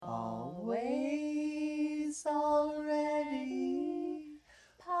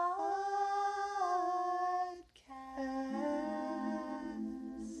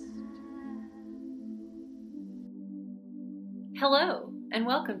Hello, and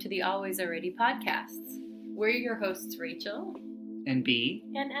welcome to the Always Already podcasts. We're your hosts, Rachel. And B.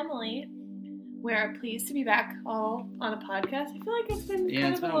 And Emily. We are pleased to be back all on a podcast. I feel like it's been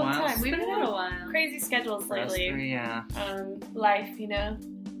kind of a long time. We've been a while. Crazy schedules lately. Yeah. Life, you know.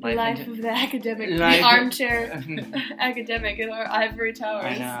 Life of the academic, the Life. armchair academic in our ivory towers.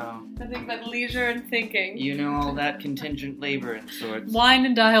 I know. Nothing but leisure and thinking. You know all that contingent labor and sorts. Wine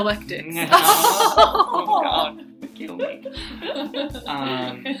and dialectics. Oh, God. Kill me.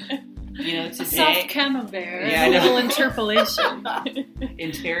 Today... Soft camembert. Yeah, a little interpolation.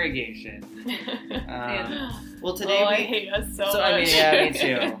 Interrogation. Well, today I hate us so much. I mean, yeah, me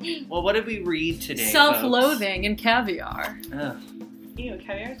too. Well, what did we read today, Self-loathing and caviar. Ugh. Ew,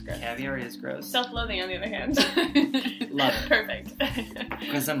 caviar is gross. Caviar is gross. Self-loathing, on the other hand. Love it. Perfect.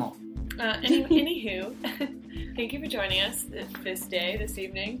 Croissant. Anywho, thank you for joining us this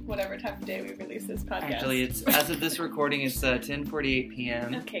evening, whatever time of day we release this podcast. Actually, it's as of this recording, it's 10:48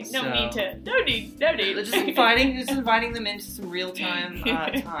 p.m. Okay, no need. Just inviting them into some real time,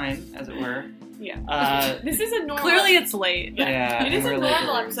 as it were. Yeah. This is a normal. Clearly, it's late. Yeah. It is a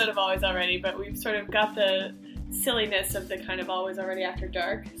normal episode of Always Already, but we've sort of got the silliness of the kind of Always Already After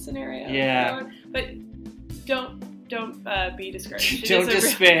Dark scenario. Yeah. But don't be discouraged. Don't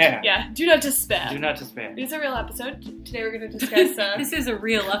despair. Do not despair. Do not despair. It is a real episode. Today we're going to discuss... This is a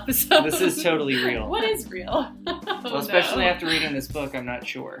real episode. This is totally real. What is real? Well, especially after reading this book, I'm not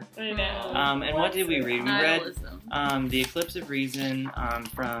sure. I know. And what did we read? We read Nihilism. The Eclipse of Reason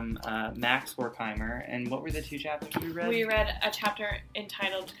from Max Horkheimer. And what were the two chapters we read? We read a chapter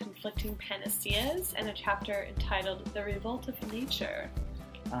entitled Conflicting Panaceas and a chapter entitled The Revolt of Nature.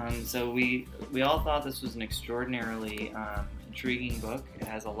 So we all thought this was an extraordinarily intriguing book. It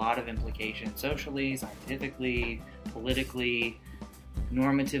has a lot of implications socially, scientifically, politically,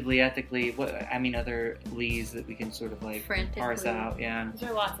 normatively, ethically. Other lees that we can sort of parse out. Yeah. Those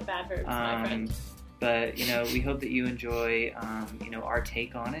are lots of bad verbs, my friend. But we hope that you enjoy our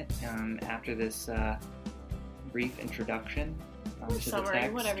take on it after this brief introduction. Or to summary, the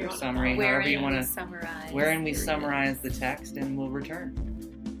text, whatever you want to summary, however you want to summarize. Wherein we summarize the text, and we'll return.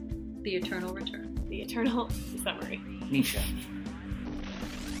 The eternal return. The eternal summary. Nietzsche.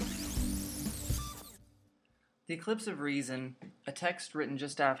 The Eclipse of Reason, a text written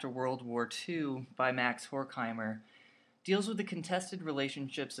just after World War II by Max Horkheimer, deals with the contested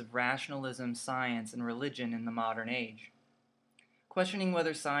relationships of rationalism, science, and religion in the modern age. Questioning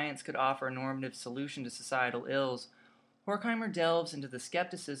whether science could offer a normative solution to societal ills, Horkheimer delves into the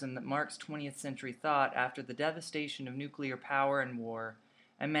skepticism that marks 20th century thought after the devastation of nuclear power and war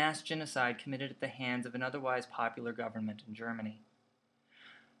and mass genocide committed at the hands of an otherwise popular government in Germany.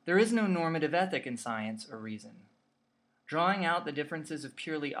 There is no normative ethic in science or reason. Drawing out the differences of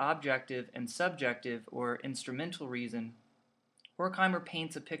purely objective and subjective or instrumental reason, Horkheimer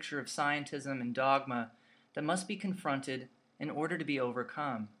paints a picture of scientism and dogma that must be confronted in order to be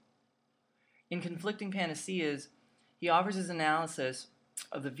overcome. In Conflicting Panaceas, he offers his analysis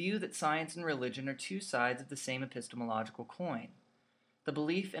of the view that science and religion are two sides of the same epistemological coin, the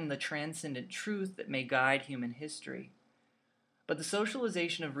belief in the transcendent truth that may guide human history. But the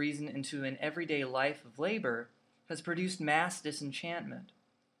socialization of reason into an everyday life of labor has produced mass disenchantment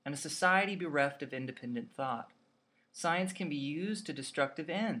and a society bereft of independent thought. Science can be used to destructive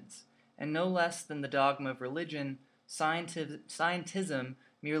ends, and no less than the dogma of religion, scientism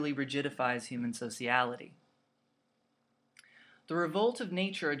merely rigidifies human sociality. The Revolt of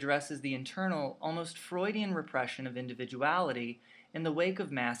Nature addresses the internal, almost Freudian repression of individuality in the wake of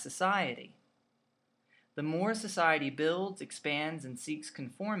mass society. The more society builds, expands, and seeks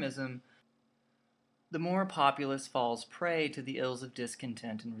conformism, the more a populace falls prey to the ills of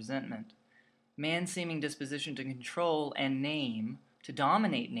discontent and resentment. Man's seeming disposition to control and name, to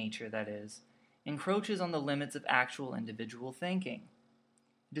dominate nature, that is, encroaches on the limits of actual individual thinking.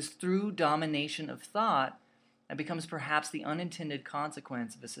 It is through domination of thought that becomes perhaps the unintended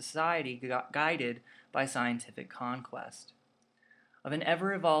consequence of a society guided by scientific conquest, of an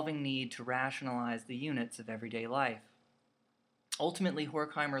ever-evolving need to rationalize the units of everyday life. Ultimately,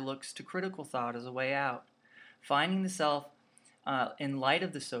 Horkheimer looks to critical thought as a way out, finding the self in light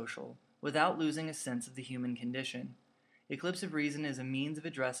of the social without losing a sense of the human condition. Eclipse of Reason is a means of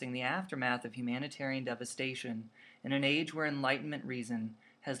addressing the aftermath of humanitarian devastation in an age where Enlightenment reason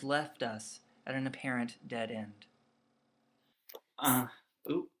has left us at an apparent dead end.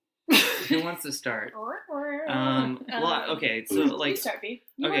 Who wants to start? Okay, so you start, B.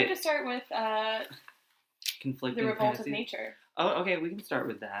 You wanted to start with Conflicting the Revolt Panaceas? of Nature. Oh, okay, we can start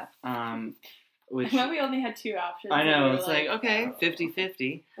with that. which Well, we only had 2 options. I and know, we were it's like, okay, oh.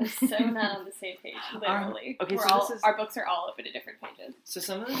 50-50. We're so not on the same page, literally. Okay, We're so all, this is... our books are all open to different pages. So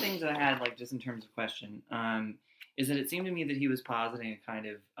some of the things that I had, like, just in terms of question, is that it seemed to me that he was positing a kind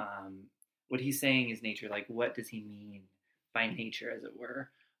of, what he's saying is nature, like, what does he mean by nature, as it were?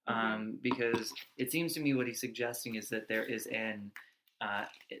 Because it seems to me what he's suggesting is that there is a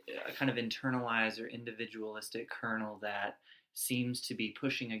kind of internalized or individualistic kernel that seems to be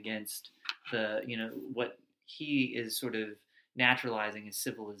pushing against the, what he is sort of naturalizing as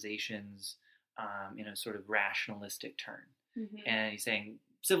civilization's, sort of rationalistic turn. And he's saying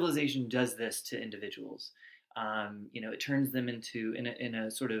civilization does this to individuals. It turns them into, in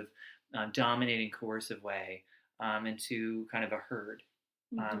a sort of dominating, coercive way, into kind of a herd.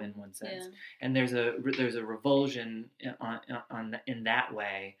 In one sense, and there's a revulsion in that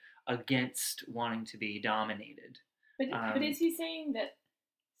way against wanting to be dominated. But is he saying that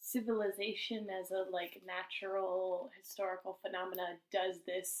civilization as a natural historical phenomena does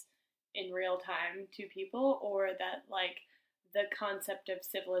this in real time to people, or that the concept of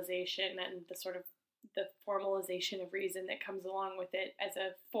civilization and the sort of the formalization of reason that comes along with it as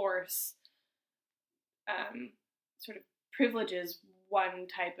a force sort of privileges one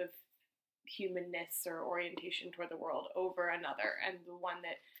type of humanness or orientation toward the world over another, and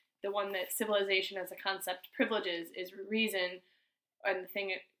the one that civilization as a concept privileges is reason, and the thing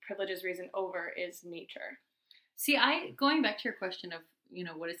it privileges reason over is nature. See, going back to your question of,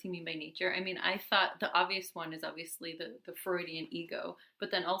 what does he mean by nature? I mean, I thought the obvious one is obviously the Freudian ego,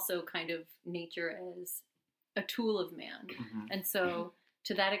 but then also kind of nature as a tool of man. And so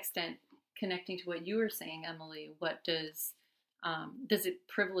to that extent, connecting to what you were saying, Emily, what does it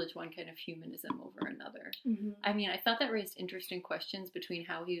privilege one kind of humanism over another? I mean, I thought that raised interesting questions between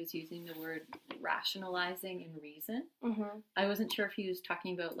how he was using the word rationalizing and reason. I wasn't sure if he was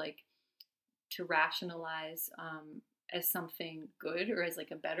talking about to rationalize as something good, or as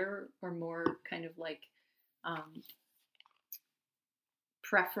a better or more kind of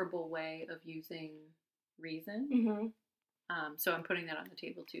preferable way of using reason. So I'm putting that on the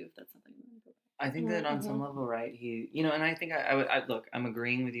table too, if that's something you want to go back. I think that on some level, right, he, and I think I look, I'm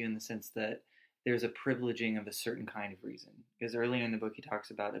agreeing with you in the sense that there's a privileging of a certain kind of reason. Because earlier in the book he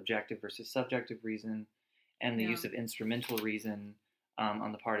talks about objective versus subjective reason, and the use of instrumental reason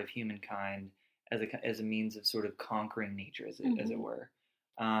on the part of humankind as a means of sort of conquering nature, as it were.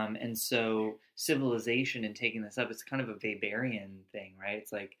 And so civilization, and taking this up, it's kind of a Weberian thing, right?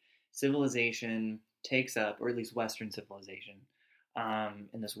 It's like civilization takes up, or at least Western civilization,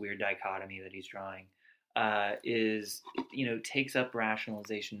 in this weird dichotomy that he's drawing, takes up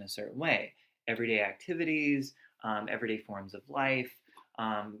rationalization in a certain way. Everyday activities, everyday forms of life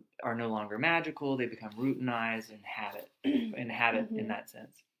are no longer magical. They become routinized and habit in that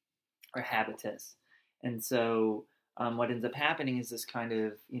sense, or habitus. And so what ends up happening is this kind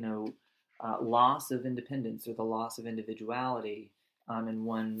of, loss of independence, or the loss of individuality, in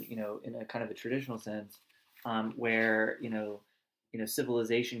one, in a kind of a traditional sense, where,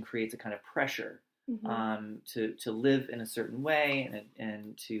 civilization creates a kind of pressure to live in a certain way,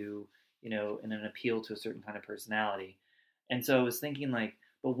 and to, in an appeal to a certain kind of personality. And so I was thinking,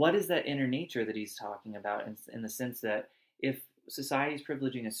 but what is that inner nature that he's talking about, in the sense that if society is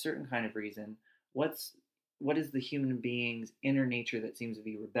privileging a certain kind of reason, what is the human being's inner nature that seems to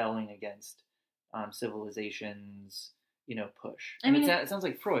be rebelling against civilization's push? I mean, it sounds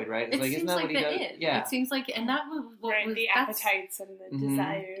like Freud, right? It's isn't that what he does? Yeah. It seems like, and that was what was the appetites and the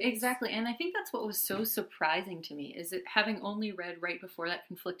desires. Exactly, and I think that's what was so surprising to me, is that having only read right before that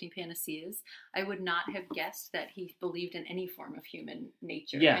Conflicting Panaceas, I would not have guessed that he believed in any form of human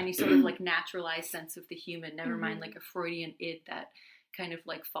nature, any sort of naturalized sense of the human. Never mind a Freudian id that kind of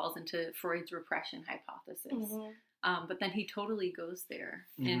falls into Freud's repression hypothesis. But then he totally goes there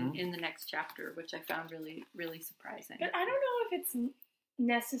in the next chapter, which I found really, really surprising. But I don't know if it's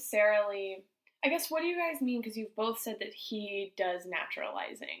necessarily... I guess, what do you guys mean? Because you've both said that he does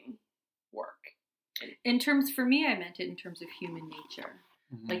naturalizing work. For me, I meant it in terms of human nature.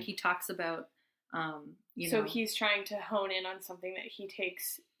 He talks about, So he's trying to hone in on something that he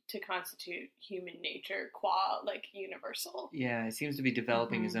takes to constitute human nature, qua universal. Yeah, he seems to be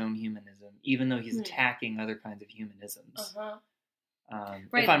developing his own humanism, even though he's attacking other kinds of humanisms.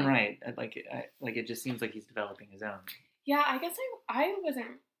 If I'm right, it just seems like he's developing his own. Yeah, I guess I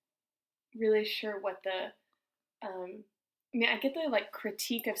wasn't really sure what the. I get the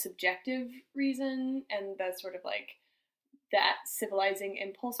critique of subjective reason and the sort of that civilizing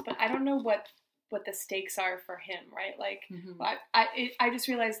impulse, but I don't know what the stakes are for him, right? I just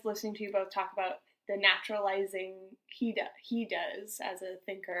realized listening to you both talk about the naturalizing he does as a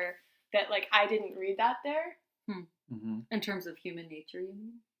thinker that, like, I didn't read that there. Mm-hmm. In terms of human nature, you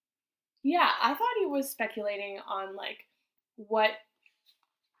mean? Yeah, I thought he was speculating on, like, what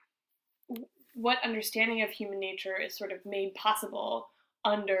understanding of human nature is sort of made possible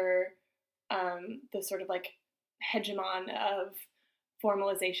under the sort of, like, hegemon of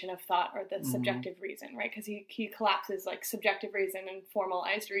formalization of thought, or the subjective reason, right? Because he collapses, like, subjective reason and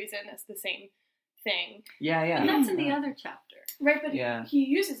formalized reason as the same thing. Yeah. And that's in the other chapter. Right, but he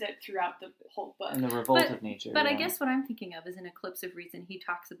uses it throughout the whole book. In the Revolt of Nature. But I guess what I'm thinking of is in Eclipse of Reason, he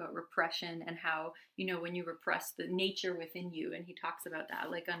talks about repression and how, when you repress the nature within you, and he talks about that.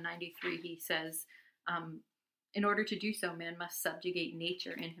 Like on 93, he says, in order to do so, man must subjugate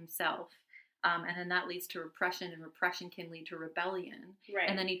nature in himself. And then that leads to repression, and repression can lead to rebellion. Right.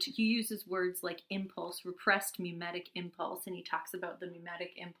 And then he uses words like impulse, repressed mimetic impulse, and he talks about the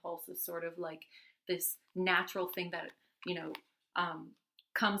mimetic impulse as sort of like this natural thing that,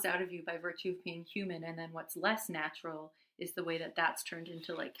 comes out of you by virtue of being human, and then what's less natural is the way that that's turned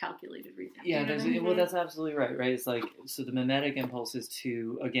into, like, calculated reason. Yeah, well, that's absolutely right? It's like, so the mimetic impulse is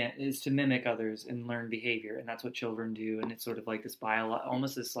to mimic others and learn behavior, and that's what children do, and it's sort of like this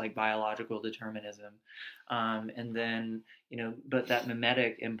almost this, like, biological determinism, and then, but that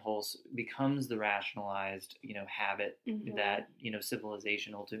mimetic impulse becomes the rationalized, habit that,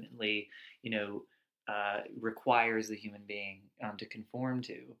 civilization ultimately, requires the human being to conform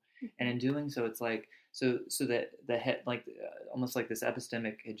to, and in doing so, it's like so that almost like this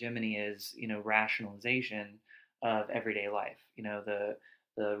epistemic hegemony is rationalization of everyday life.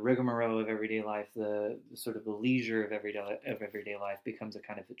 The rigmarole of everyday life, the sort of the leisure of everyday life becomes a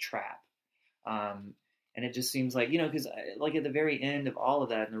kind of a trap, and it just seems like because like at the very end of all of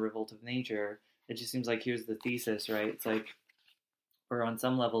that in the Revolt of Nature, it just seems like here's the thesis, right? It's like, or on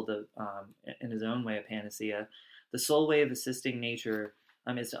some level, in his own way, a panacea. The sole way of assisting nature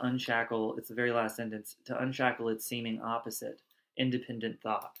is to unshackle, it's the very last sentence, to unshackle its seeming opposite, independent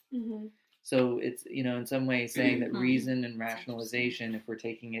thought. Mm-hmm. So it's, in some way saying that reason and rationalization, if we're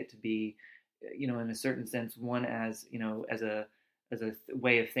taking it to be, in a certain sense, one as, as a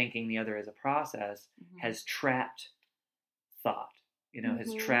way of thinking, the other as a process, has trapped thought,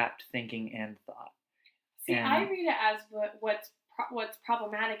 has trapped thinking and thought. See, I read it as what's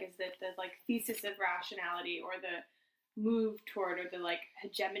problematic is that the, like, thesis of rationality, or the move toward, or the, like,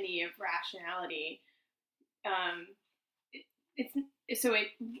 hegemony of rationality, it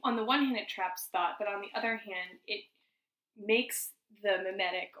on the one hand it traps thought, but on the other hand it makes the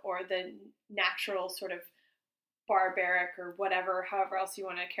mimetic, or the natural sort of barbaric, or whatever, however else you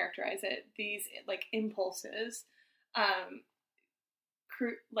want to characterize it, these, like, impulses,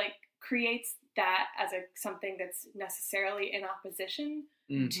 creates that as something that's necessarily in opposition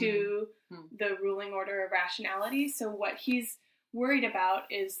to the ruling order of rationality. So what he's worried about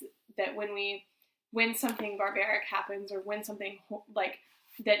is that when something barbaric happens, or when something like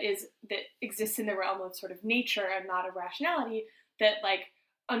that exists in the realm of sort of nature and not of rationality, that, like,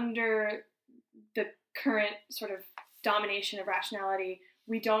 under the current sort of domination of rationality,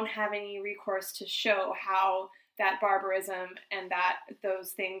 we don't have any recourse to show how that barbarism and that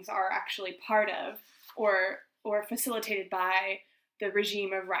those things are actually part of, or facilitated by, the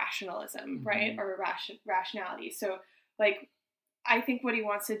regime of rationalism, right, or rationality. So, like, I think what he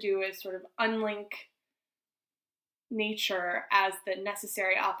wants to do is sort of unlink nature as the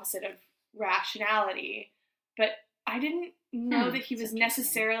necessary opposite of rationality, but I didn't know that he was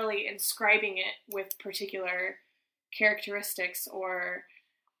necessarily inscribing it with particular characteristics, or...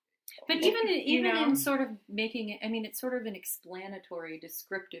 But even in sort of making it, I mean, it's sort of an explanatory,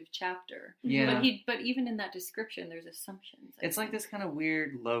 descriptive chapter. Yeah. But even in that description, there's assumptions. It's like this kind of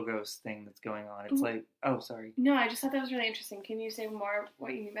weird logos thing that's going on. It's like, oh, sorry. No, I just thought that was really interesting. Can you say more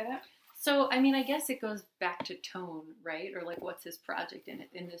what you mean by that? So, I mean, I guess it goes back to tone, right? Or, like, what's his project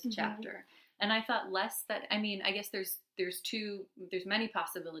in this chapter? And I thought less that, I mean, I guess there's many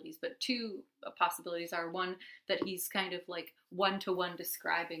possibilities, but two possibilities are, one, that he's kind of, like, one-to-one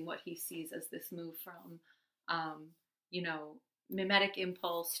describing what he sees as this move from, mimetic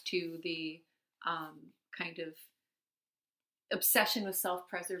impulse to the kind of obsession with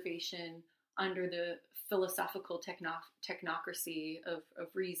self-preservation under the philosophical technocracy of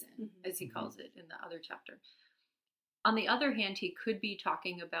reason, as he calls it in the other chapter. On the other hand, he could be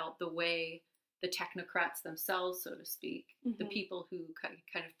talking about the way the technocrats themselves, so to speak, the people who kind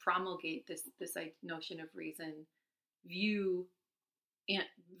of promulgate this notion of reason, view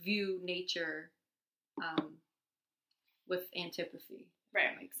nature with antipathy. Right.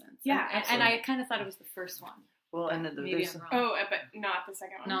 That makes sense. Yeah. And I kind of thought it was the first one. Well, and maybe I'm wrong. Oh, but not the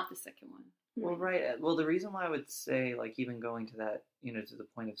second one. Not the second one. Well, right. Well, the reason why I would say, like, even going to that, to the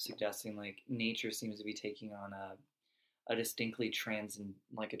point of suggesting, like, nature seems to be taking on a distinctly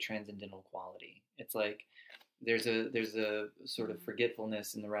like a transcendental quality. It's like there's a sort of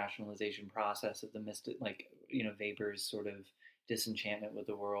forgetfulness in the rationalization process of the mystic, like, Weber's sort of disenchantment with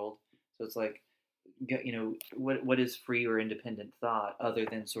the world. So it's like, what is free or independent thought other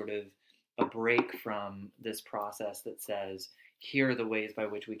than sort of a break from this process that says, here are the ways by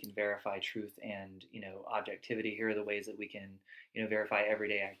which we can verify truth and, objectivity. Here are the ways that we can, verify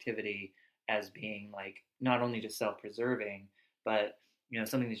everyday activity as being, like, not only just self-preserving, but,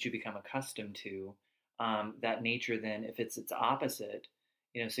 something that you become accustomed to. That nature then, if it's its opposite,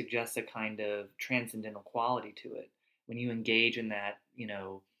 suggests a kind of transcendental quality to it. When you engage in that,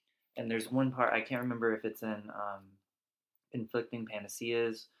 and there's one part, I can't remember if it's in Conflicting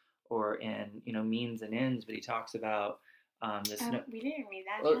Panaceas or in, Means and Ends, but he talks about this. We didn't read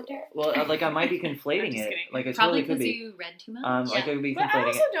that chapter. Well, like, I might be conflating it. Like, it probably totally could be. You read too much. Like, I could be but conflating I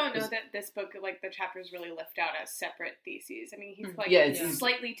also it. don't know that this book, like, the chapters really lift out as separate theses. I mean, he's like,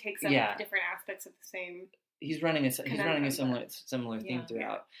 slightly takes up different aspects of the same. He's running a similar theme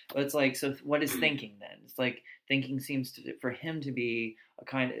throughout. But it's like, so what is thinking then? It's like, thinking seems to, for him to be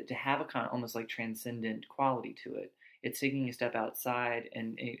to have a kind of almost like transcendent quality to it. It's taking a step outside,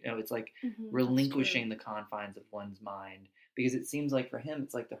 and it's like relinquishing the confines of one's mind, because it seems like for him,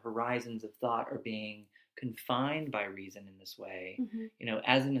 it's like the horizons of thought are being confined by reason in this way,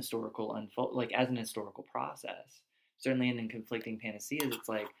 as an historical as an historical process. Certainly, in Conflicting Panaceas, it's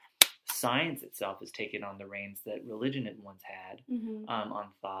like science itself has taken on the reins that religion had once had on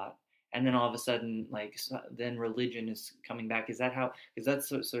thought. And then all of a sudden, like, then religion is coming back. Is that how? Because that's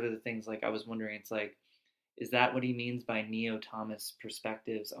sort of the things, like, I was wondering. It's like, is that what he means by neo-Thomist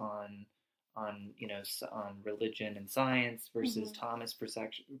perspectives on religion and science versus Thomist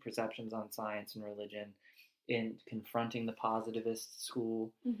perceptions on science and religion, in confronting the positivist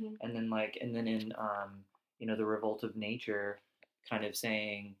school, and then in the Revolt of Nature, kind of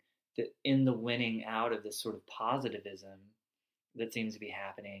saying that in the winning out of this sort of positivism that seems to be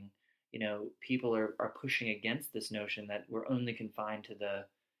happening, people are pushing against this notion that we're only confined to the,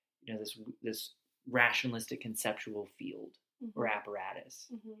 this rationalistic conceptual field or apparatus,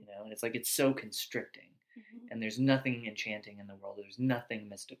 and it's like, it's so constricting, and there's nothing enchanting in the world. There's nothing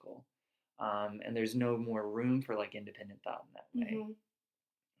mystical, and there's no more room for, like, independent thought in that way,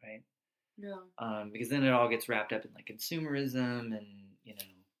 right? Yeah. Because then it all gets wrapped up in, like, consumerism, and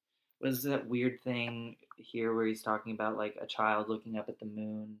was that weird thing here where he's talking about, like, a child looking up at the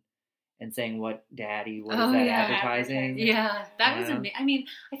moon and saying, "What, Daddy? What is that advertising?" Yeah, that was amazing. I mean,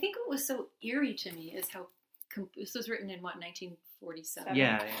 I think what was so eerie to me is how this was written in 1947.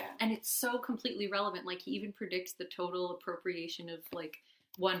 Yeah. And it's so completely relevant. Like, he even predicts the total appropriation of, like,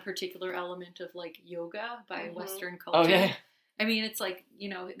 one particular element of, like, yoga by Western culture. Oh yeah. I mean, it's like,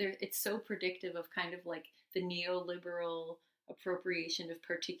 it's so predictive of kind of, like, the neoliberal appropriation of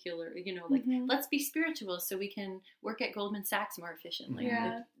particular, like, let's be spiritual so we can work at Goldman Sachs more efficiently.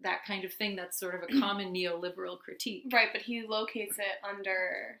 Like, that kind of thing. That's sort of a common neoliberal critique. Right, but he locates it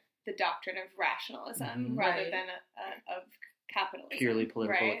under the doctrine of rationalism rather than of capitalism. Purely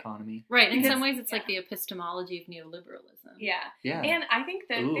political economy. Right, in some ways it's like the epistemology of neoliberalism. Yeah. And I think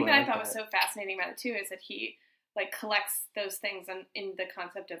the thing that I thought was so fascinating about it too is that he, like, collects those things in the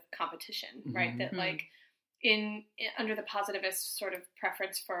concept of competition, right? That, like, under the positivist sort of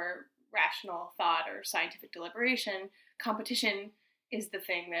preference for rational thought or scientific deliberation, competition is the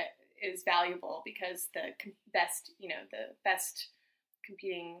thing that is valuable, because the best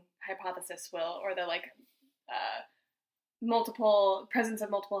competing hypothesis will, or the, like, presence of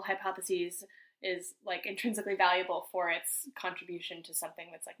multiple hypotheses is, like, intrinsically valuable for its contribution to something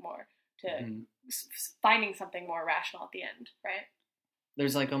that's, like, more to finding something more rational at the end, right?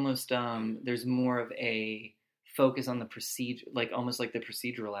 There's, like, almost there's more of a focus on the procedure, like, almost like the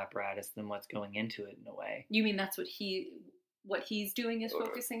procedural apparatus, than what's going into it, in a way. You mean that's what he's doing is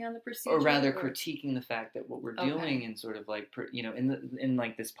focusing on the procedure, or rather critiquing the fact that what we're doing in sort of, like, in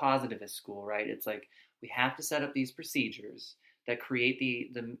like this positivist school, right? It's like, we have to set up these procedures that create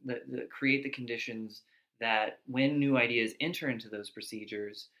the conditions that when new ideas enter into those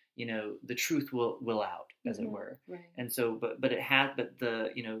procedures, the truth will out, as it were. Right. And so, but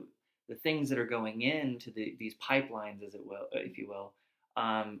the things that are going into these pipelines, as it will, if you will,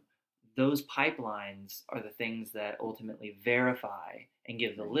 those pipelines are the things that ultimately verify and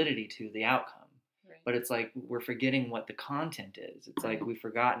give validity to the outcome. Right. But it's like, we're forgetting what the content is. It's like, we've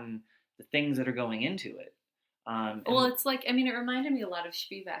forgotten the things that are going into it. Well, it's like, I mean, it reminded me a lot of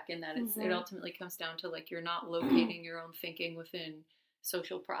Spivak in that it ultimately comes down to, like, you're not locating your own thinking within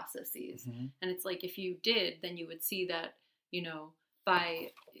social processes. Mm-hmm. And it's like, if you did, then you would see that, by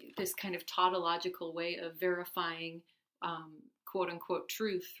this kind of tautological way of verifying quote unquote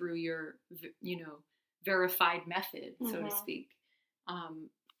truth through your, verified method, so to speak,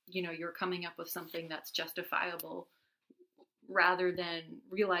 you're coming up with something that's justifiable, rather than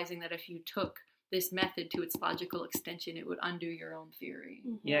realizing that if you took this method to its logical extension, it would undo your own theory.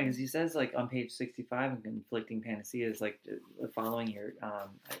 Mm-hmm. Yeah, because he says, like, on page 65 in Conflicting Panaceas, like, following your,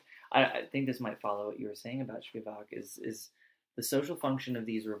 I think this might follow what you were saying about Spivak, is the social function of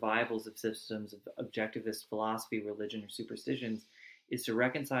these revivals of systems of objectivist philosophy, religion, or superstitions is to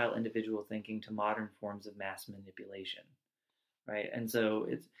reconcile individual thinking to modern forms of mass manipulation, right? And so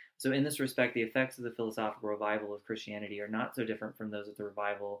in this respect, the effects of the philosophical revival of Christianity are not so different from those of the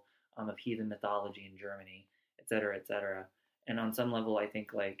revival of heathen mythology in Germany, et cetera, et cetera. And on some level, I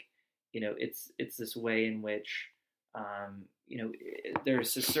think, like, it's this way in which,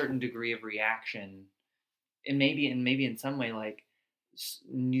 there's a certain degree of reaction, and maybe in some way, like,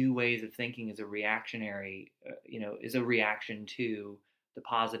 new ways of thinking is a reactionary, is a reaction to the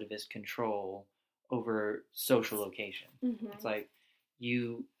positivist control over social location. Mm-hmm. It's like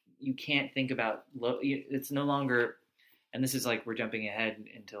you can't think about it's no longer, and this is like we're jumping ahead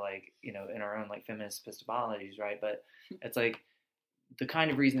into, like, in our own, like, feminist epistemologies, right? But it's like the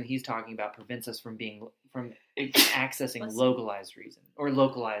kind of reason that he's talking about prevents us from accessing localized reason or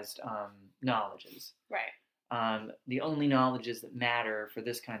localized knowledges. Right. The only knowledges that matter for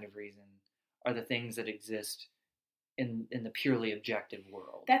this kind of reason are the things that exist in the purely objective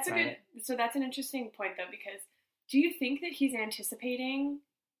world. That's right? that's an interesting point, though, because do you think that he's anticipating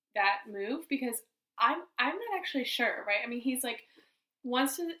that move? Because I'm not actually sure, right? I mean, he's like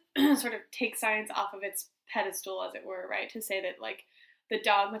wants to sort of take science off of its pedestal, as it were, right? To say that, like, the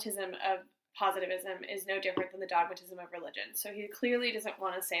dogmatism of positivism is no different than the dogmatism of religion. So he clearly doesn't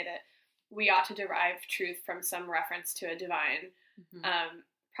want to say that we ought to derive truth from some reference to a divine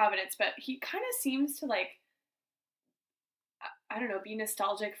providence, but he kind of seems to, like, I don't know, be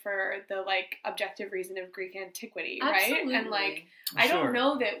nostalgic for the, like, objective reason of Greek antiquity, right? Absolutely. And, like, I don't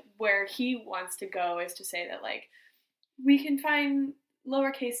know that where he wants to go is to say that, like, we can find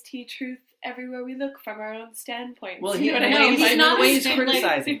lowercase t truth everywhere we look from our own standpoint. Well, he's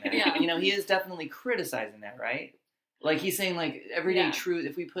criticizing that. Yeah. He is definitely criticizing that, right? Like, he's saying, like, everyday truth.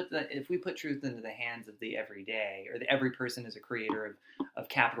 If we put truth into the hands of the everyday, or every person is a creator of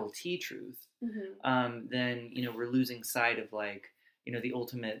capital T truth, then we're losing sight of, like, the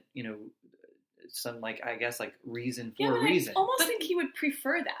ultimate, some, like, I guess, like, reason for a reason. I almost think he would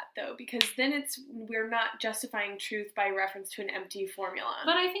prefer that, though, because then we're not justifying truth by reference to an empty formula.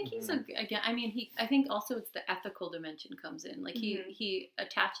 But I think he's I think also it's the ethical dimension comes in. Like, he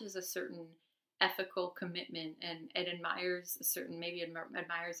attaches a certain ethical commitment, and it admires a certain, maybe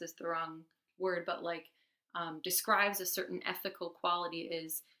admires is the wrong word, but, like, describes a certain ethical quality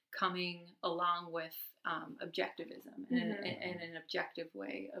as coming along with objectivism and an objective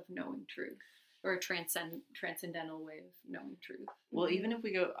way of knowing truth, or a transcendental way of knowing truth. Well, even if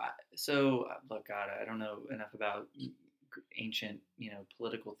we go, look, God, I don't know enough about ancient,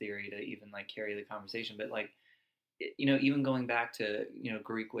 political theory to even, like, carry the conversation, but, like, even going back to,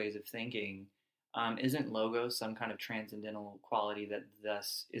 Greek ways of thinking, isn't logos some kind of transcendental quality that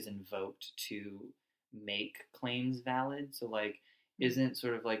thus is invoked to make claims valid? So, like, isn't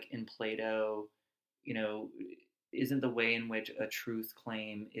sort of like in Plato, isn't the way in which a truth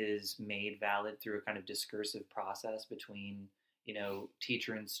claim is made valid through a kind of discursive process between,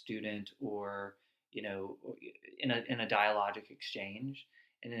 teacher and student, or, in a dialogic exchange?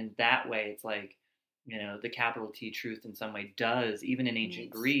 And in that way, it's like, the capital T truth in some way does, even in ancient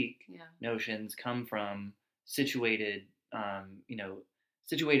Greek notions, come from situated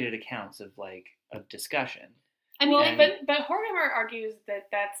accounts of, like, of discussion. I mean, but Horkheimer argues that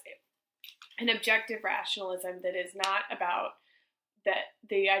that's an objective rationalism that is not about that.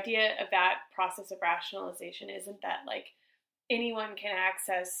 The idea of that process of rationalization isn't that, like, anyone can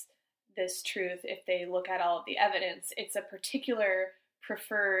access this truth if they look at all of the evidence. It's a particular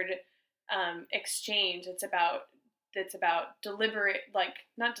preferred exchange. It's about deliberate, like,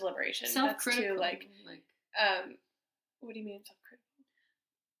 not deliberation. Self-critical. That's too, like, what do you mean self-critical?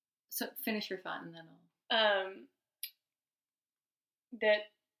 So finish your thought and then I'll. That,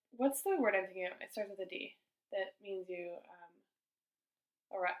 what's the word I'm thinking of? It starts with a D. That means you,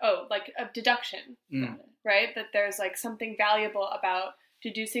 like a deduction, right? That there's, like, something valuable about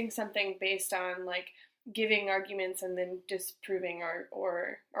deducing something based on, like, giving arguments and then disproving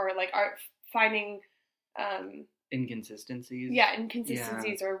or like finding inconsistencies. Yeah,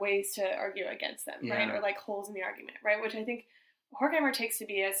 inconsistencies or ways to argue against them, right? Or, like, holes in the argument, right? Which I think Horkheimer takes to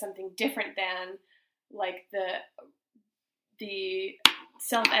be as something different than like the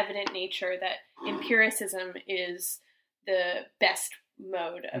self-evident nature that empiricism is the best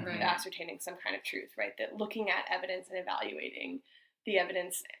mode of ascertaining some kind of truth, right? That looking at evidence and evaluating the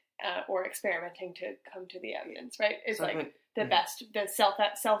evidence or experimenting to come to the evidence, right, is like the best, the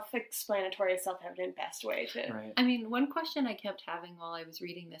self-explanatory, self-evident best way to... Right. I mean, one question I kept having while I was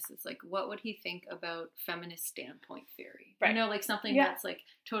reading this is like, what would he think about feminist standpoint theory? Right. You know, like something that's like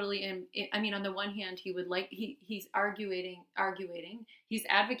totally I mean, on the one hand, he would like, he's arguing, he's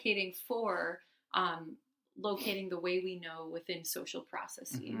advocating for locating the way we know within social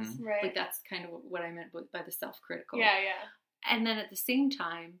processes. Mm-hmm. Right. Like that's kind of what I meant by the self-critical. Yeah. And then at the same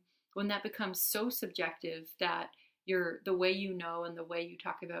time, when that becomes so subjective that the way you know and the way you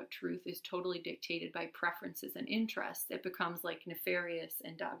talk about truth is totally dictated by preferences and interests, it becomes like nefarious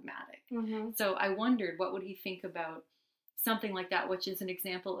and dogmatic. Mm-hmm. So I wondered, what would he think about something like that, which is an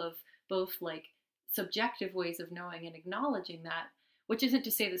example of both like subjective ways of knowing and acknowledging that, which isn't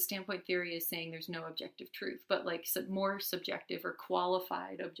to say that standpoint theory is saying there's no objective truth, but like more subjective or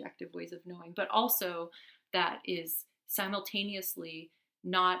qualified objective ways of knowing, but also that is simultaneously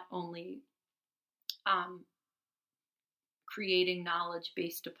not only creating knowledge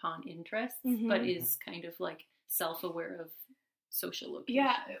based upon interests, but is kind of like self-aware of social location.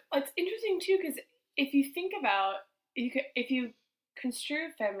 Yeah, it's interesting too, because if you think about, if you construe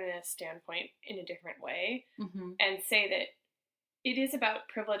feminist standpoint in a different way and say that it is about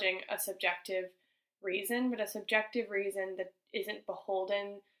privileging a subjective reason, but a subjective reason that isn't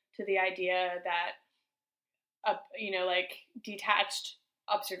beholden to the idea that, like detached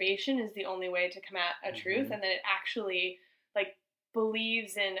observation is the only way to come at a truth, and that it actually like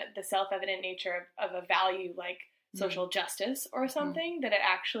believes in the self-evident nature of a value like social justice or something, that it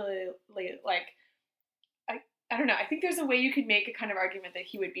actually like, I don't know, I think there's a way you could make a kind of argument that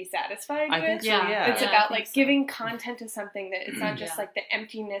he would be satisfied with. I think so, yeah. It's about like giving content to something that it's not just like the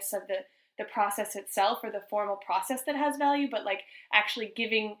emptiness of the process itself or the formal process that has value, but like actually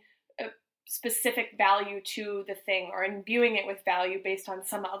giving a specific value to the thing or imbuing it with value based on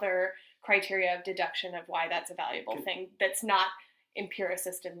some other criteria of deduction of why that's a valuable thing that's not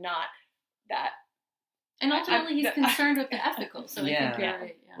empiricist and not that. And ultimately, he's concerned with the ethical, so I think you're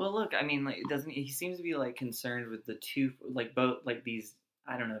right. Yeah. Well, look, I mean, like, he seems to be like concerned with the two, like both, like these.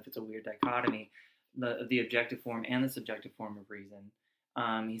 I don't know if it's a weird dichotomy, the objective form and the subjective form of reason.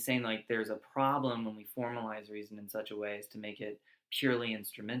 He's saying like there's a problem when we formalize reason in such a way as to make it purely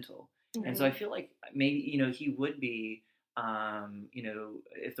instrumental, and so I feel like maybe he would be,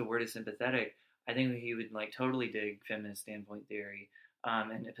 if the word is sympathetic, I think he would like totally dig feminist standpoint theory.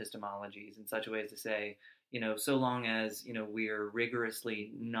 And epistemologies in such a way as to say, so long as, we're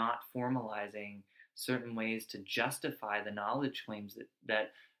rigorously not formalizing certain ways to justify the knowledge claims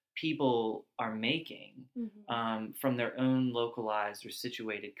that people are making from their own localized or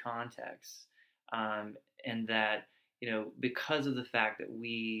situated contexts. And that, because of the fact that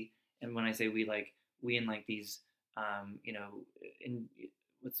we, and when I say we, like, we in like these, in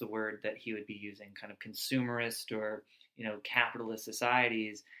what's the word that he would be using, kind of consumerist or, capitalist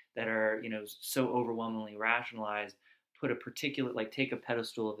societies that are, so overwhelmingly rationalized, put a particular, like take a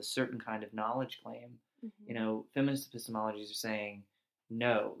pedestal of a certain kind of knowledge claim. Feminist epistemologies are saying,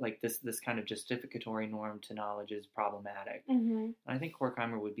 no, like this kind of justificatory norm to knowledge is problematic. And I think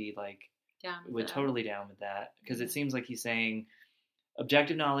Horkheimer would be like, totally down with that, because it seems like he's saying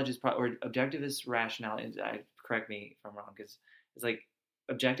objective knowledge is, or objectivist rationality, correct me if I'm wrong, because it's like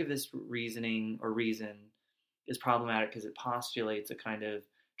objectivist reasoning or reason is problematic because it postulates a kind of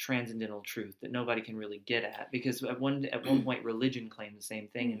transcendental truth that nobody can really get at, because at one point religion claimed the same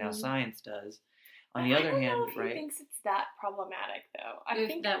thing, and now science does. On the other hand, I don't know if he thinks it's that problematic, though. I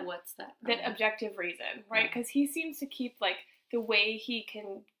think that what's that? That objective reason, right? Because he seems to keep like the way he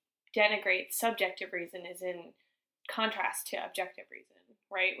can denigrate subjective reason is in contrast to objective reason,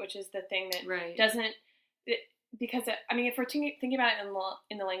 right? Which is the thing that doesn't. Because, I mean, if we're thinking about it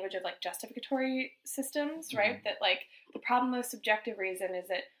in the language of, like, justificatory systems, right, that, like, the problem with subjective reason is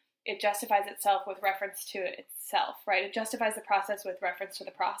that it justifies itself with reference to itself, right? It justifies the process with reference to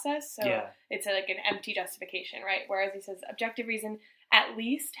the process, so it's, like, an empty justification, right? Whereas he says objective reason at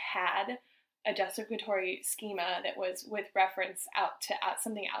least had a justificatory schema that was with reference to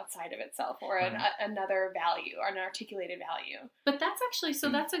something outside of itself, or another value, or an articulated value. But that's actually, so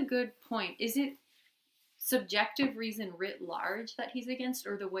that's a good point. Is it subjective reason writ large that he's against,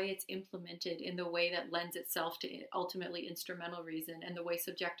 or the way it's implemented in the way that lends itself to ultimately instrumental reason, and the way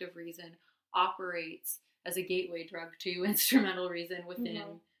subjective reason operates as a gateway drug to instrumental reason within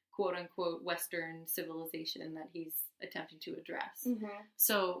quote-unquote Western civilization that he's attempting to address. Mm-hmm.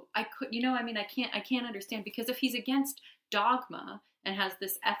 So I can't understand, because if he's against dogma and has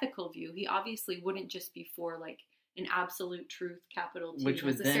this ethical view, he obviously wouldn't just be for like an absolute truth, capital T, which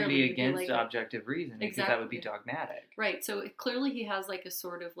would then be against objective reason, because that would be dogmatic. Right. So clearly he has like a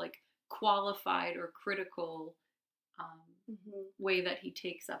sort of like qualified or critical way that he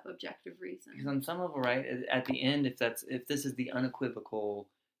takes up objective reason. Because on some level, right, at the end, if this is the unequivocal,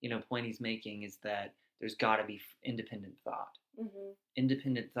 point he's making, is that there's got to be independent thought. Mm-hmm.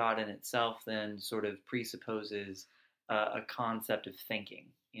 Independent thought in itself then sort of presupposes a concept of thinking.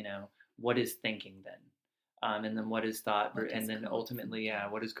 What is thinking then? And then what is thought? And then ultimately,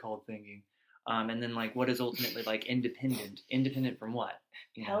 what is called thinking? And then like what is ultimately like independent? Independent from what?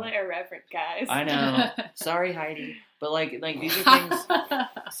 Hella irreverent, guys. I know. Sorry, Heidi. But like these are things.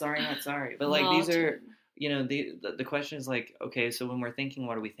 Sorry, not sorry. But like these are, the question is like, okay, so when we're thinking,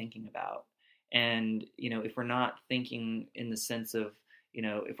 what are we thinking about? And if we're not thinking in the sense of,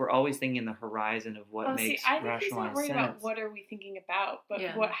 if we're always thinking in the horizon of what makes I think rationalized he's not worried sense. about what are we thinking about,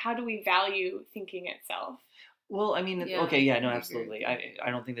 but how do we value thinking itself? Well, I mean, absolutely. I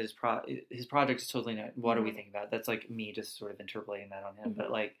don't think that his project is totally not, what are we thinking about? That's like me just sort of interpolating that on him.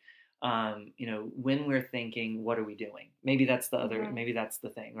 But like, when we're thinking, what are we doing? Maybe that's the other, maybe that's the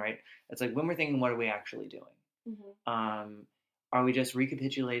thing, right? It's like when we're thinking, what are we actually doing? Are we just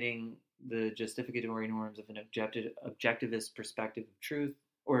recapitulating the justificatory norms of an objectivist perspective of truth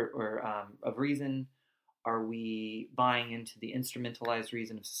or of reason? Are we buying into the instrumentalized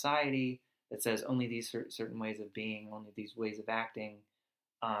reason of society that says only these certain ways of being, only these ways of acting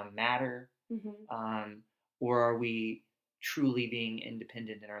matter? Or are we truly being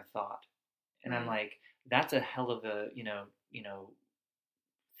independent in our thought? And I'm like, that's a hell of a,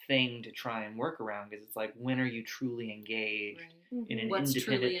 thing to try and work around, because it's like, when are you truly engaged in an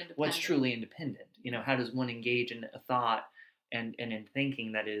what's truly independent? How does one engage in a thought and in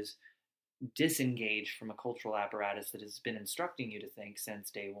thinking that is disengaged from a cultural apparatus that has been instructing you to think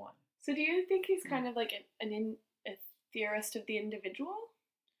since day one? So do you think he's kind of like a theorist of the individual?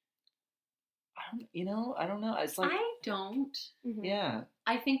 I don't know. It's like, I don't. Yeah.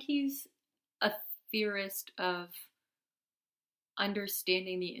 I think he's a theorist of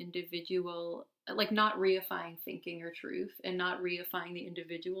understanding the individual, like not reifying thinking or truth, and not reifying the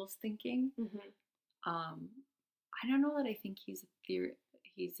individual's thinking. I don't know that I think he's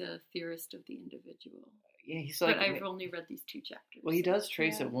a theorist of the individual. Yeah, he's like. But I've only read these 2 chapters. Well, he does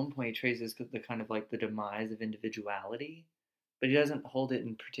trace at one point. He traces the kind of like the demise of individuality, but he doesn't hold it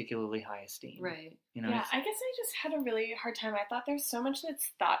in particularly high esteem. Right. I guess I just had a really hard time. I thought there's so much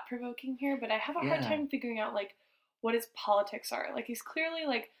that's thought provoking here, but I have a hard time figuring out like what his politics are. Like he's clearly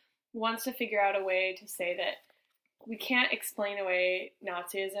like wants to figure out a way to say that we can't explain away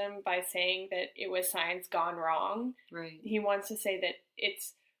Nazism by saying that it was science gone wrong. Right. He wants to say that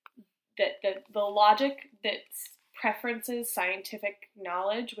it's that the logic that preferences scientific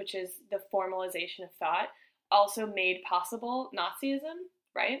knowledge, which is the formalization of thought, also made possible Nazism,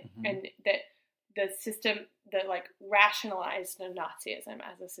 right? And that the system that like rationalized Nazism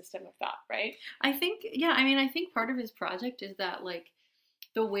as a system of thought, right? I think part of his project is that like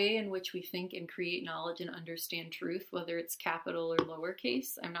the way in which we think and create knowledge and understand truth, whether it's capital or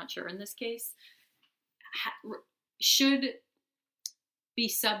lowercase, I'm not sure in this case, should be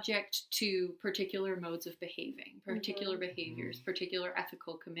subject to particular modes of behaving, particular behaviors, particular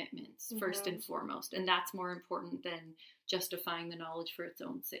ethical commitments, first and foremost. And that's more important than justifying the knowledge for its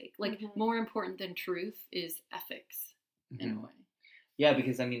own sake. Like, more important than truth is ethics, in a way. Yeah,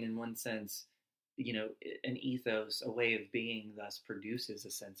 because, I mean, in one sense, an ethos, a way of being, thus produces a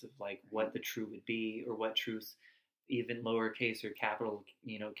sense of, like, what the true would be, or what truth, even lowercase or capital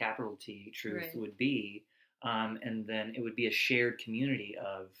T truth would be. And then it would be a shared community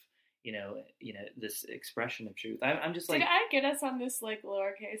of, this expression of truth. I'm just like, did I get us on this like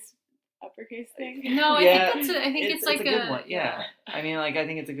lowercase, uppercase thing? No, I think it's like a good one. Yeah. I mean, like, I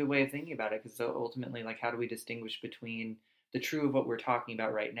think it's a good way of thinking about it, because so ultimately, like, how do we distinguish between the true of what we're talking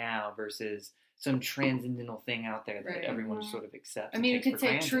about right now versus some transcendental thing out there that everyone sort of accepts? I mean, you could say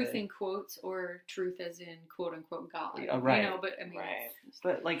granted. Truth in quotes, or truth as in quote unquote God. Right. But I mean,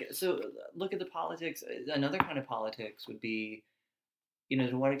 But like, so look at the politics. Another kind of politics would be,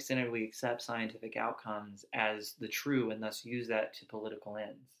 to what extent do we accept scientific outcomes as the true and thus use that to political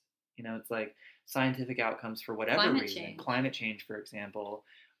ends? It's like scientific outcomes for whatever reason. Climate change, for example,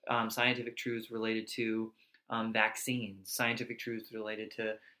 scientific truths related to vaccines, scientific truths related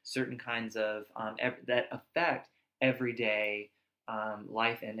to certain kinds of that affect everyday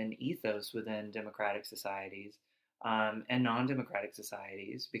life and an ethos within democratic societies. and non-democratic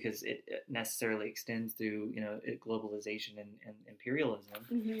societies, because it necessarily extends through, globalization and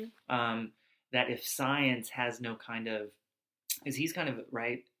imperialism, that if science has no kind of, because he's kind of,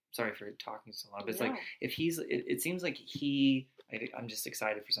 right, sorry for talking so long, but it's like, if he's, it seems like I'm just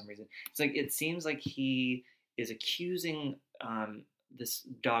excited for some reason. It's like, it seems like he is accusing this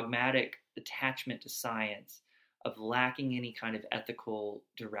dogmatic attachment to science of lacking any kind of ethical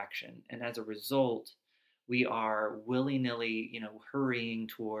direction. And as a result, we are willy-nilly, hurrying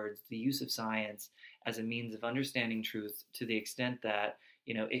towards the use of science as a means of understanding truth, to the extent that,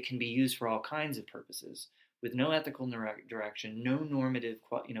 it can be used for all kinds of purposes with no ethical direction, no normative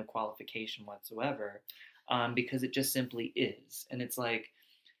qualification whatsoever, because it just simply is. And it's like,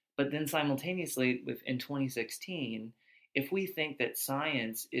 but then simultaneously, in 2016, if we think that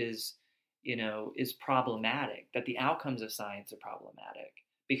science is problematic, that the outcomes of science are problematic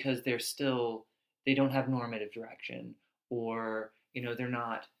because they don't have normative direction, or, they're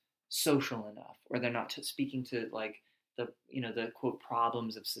not social enough, or they're not speaking to like the quote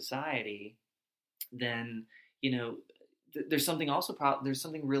problems of society, then, there's something there's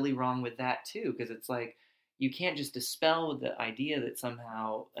something really wrong with that too, because it's like, you can't just dispel the idea that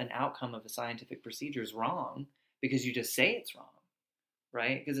somehow an outcome of a scientific procedure is wrong because you just say it's wrong,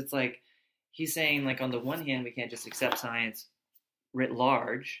 right? Because it's like, he's saying, like, on the one hand, we can't just accept science writ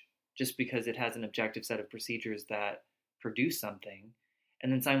large just because it has an objective set of procedures that produce something,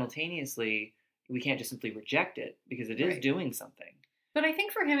 and then simultaneously, we can't just simply reject it because it is doing something. But I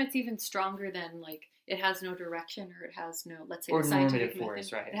think for him, it's even stronger than, like, it has no direction, or it has no, let's say, or normative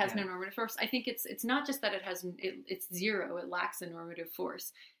force, right? It has no normative force. I think it's not just that it's zero. It lacks a normative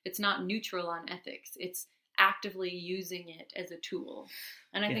force. It's not neutral on ethics. It's actively using it as a tool,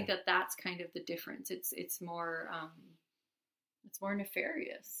 and I think that's kind of the difference. It's more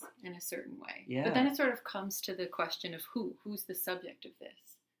nefarious in a certain way. Yeah. But then it sort of comes to the question of who's the subject of this.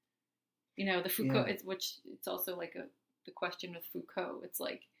 The Foucault. It's also like the question with Foucault. It's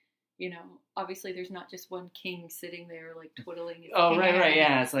like, obviously there's not just one king sitting there like twiddling his right,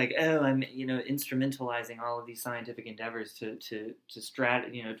 yeah. It's like, I'm, instrumentalizing all of these scientific endeavors to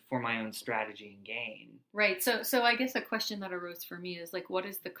for my own strategy and gain. Right. So I guess a question that arose for me is like, what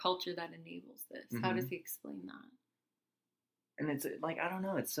is the culture that enables this? Mm-hmm. How does he explain that? And it's like, I don't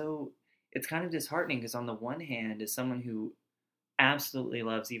know. It's kind of disheartening, because on the one hand, as someone who absolutely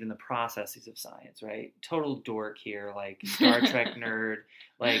loves even the processes of science, right? Total dork here, like Star Trek nerd,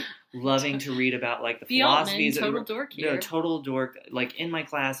 like loving to read about like the philosophies. Total dork here. Total dork. Like in my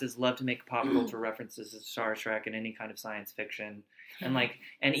classes, love to make pop culture references to Star Trek and any kind of science fiction,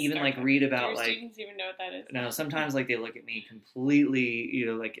 and even like read about like. Do students even know what that is? No, sometimes like they look at me completely,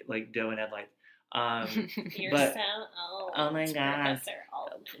 like doe in headlights. You're but, so old. Oh my god,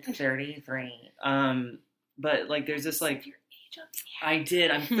 33. But like there's this like. I did.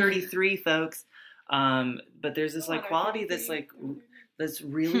 I'm 33, folks. But there's this like quality that's like that's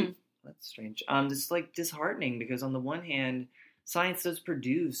really that's strange. This is like disheartening, because on the one hand, science does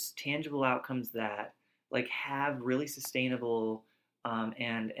produce tangible outcomes that like have really sustainable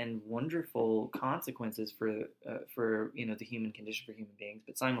and wonderful consequences for the human condition, for human beings.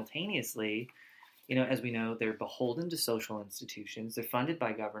 But simultaneously, as we know, they're beholden to social institutions. They're funded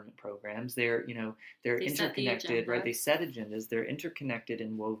by government programs. They're interconnected, right? They set agendas. They're interconnected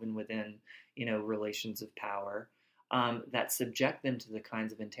and woven within, relations of power that subject them to the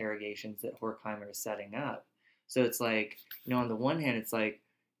kinds of interrogations that Horkheimer is setting up. So it's like, on the one hand, it's like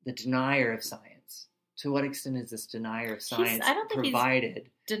the denier of science. To what extent is this denier of science provided?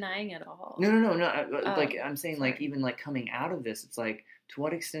 He's denying it all. No. Like I'm saying, sorry. Like even like coming out of this, it's like, to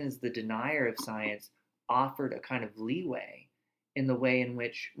what extent is the denier of science offered a kind of leeway in the way in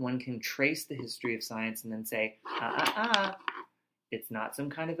which one can trace the history of science and then say, it's not some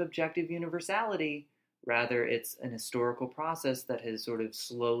kind of objective universality. Rather, it's an historical process that has sort of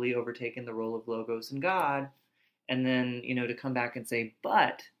slowly overtaken the role of logos and God. And then, to come back and say,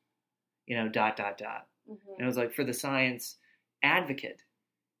 but, ... Mm-hmm. And it was like for the science advocate,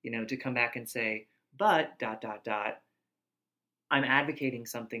 to come back and say, but, ... I'm advocating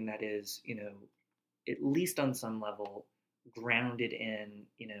something that is, at least on some level grounded in,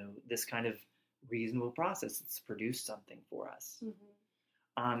 this kind of reasonable process that's produced something for us.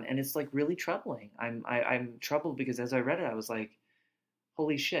 Mm-hmm. And it's like really troubling. I'm troubled because as I read it, I was like,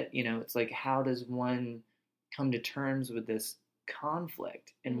 holy shit, it's like, how does one come to terms with this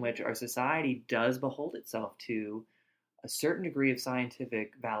conflict in which our society does behold itself to a certain degree of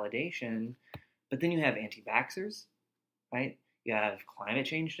scientific validation, but then you have anti-vaxxers, right? You have climate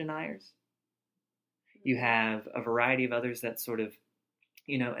change deniers. You have a variety of others that sort of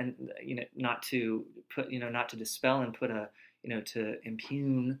and not to put, not to dispel and put a, to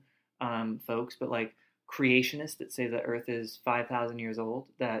impugn folks, but like creationists that say the Earth is 5,000 years old,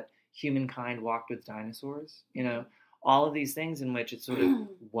 that humankind walked with dinosaurs, all of these things in which it's sort of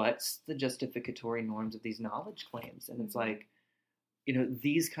what's the justificatory norms of these knowledge claims, and it's like,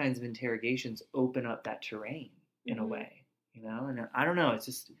 these kinds of interrogations open up that terrain in a way, and I don't know,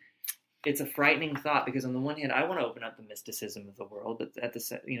 it's a frightening thought, because on the one hand, I want to open up the mysticism of the world, but at the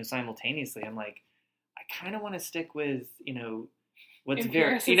simultaneously, I'm like, I kind of want to stick with, what's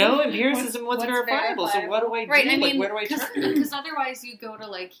empiricism, what's verifiable. So what do I do? Right, I mean, where do I turn? Because otherwise you go to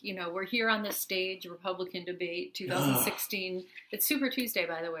we're here on this stage, Republican debate, 2016. It's Super Tuesday,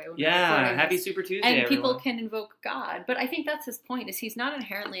 by the way. Yeah, happy Super Tuesday, and everyone. people can invoke God. But I think that's his point, is he's not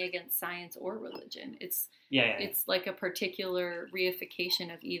inherently against science or religion. It's like a particular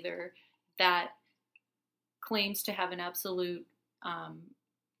reification of either that claims to have an absolute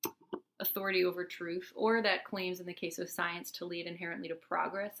authority over truth, or that claims, in the case of science, to lead inherently to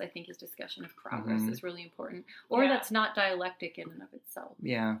progress. I think his discussion of progress is really important. Or that's not dialectic in and of itself.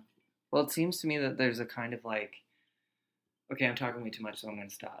 Yeah. Well, it seems to me that there's a kind of okay, I'm talking way too much, so I'm going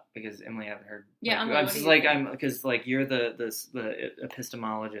to stop, because Emily, I haven't heard. Yeah, because you're the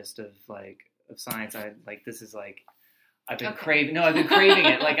epistemologist of science. This is I've been craving. No, I've been craving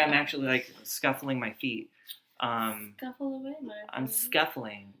it. I'm actually scuffling my feet. Scuffle away, my friend. I'm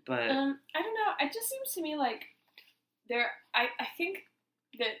scuffling, but I don't know. It just seems to me like I think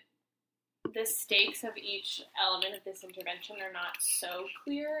that the stakes of each element of this intervention are not so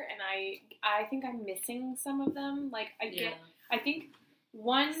clear, and I think I'm missing some of them. I think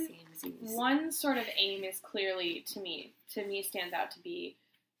one sort of aim is clearly to me stands out to be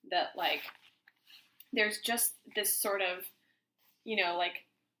that there's just this sort of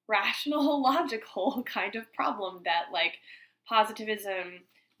rational, logical kind of problem that positivism,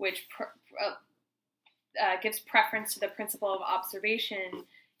 which gives preference to the principle of observation,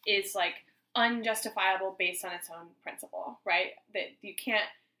 is unjustifiable based on its own principle, right? That you can't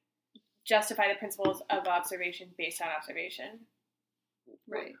justify the principles of observation based on observation.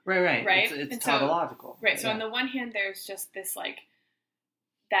 Right. It's tautological. Right. So on the one hand, there's just this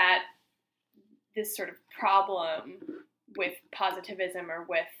this sort of problem with positivism, or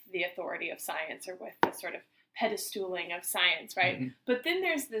with the authority of science, or with the sort of pedestaling of science, right? Mm-hmm. But then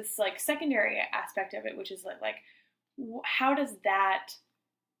there's this secondary aspect of it, which is how does that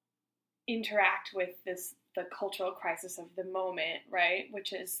interact with the cultural crisis of the moment, right?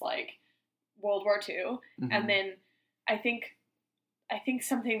 Which is World War II. Mm-hmm. And then I think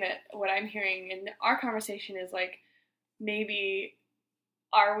something that what I'm hearing in our conversation is maybe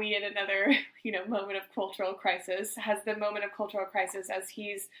are we in another, moment of cultural crisis? Has the moment of cultural crisis, as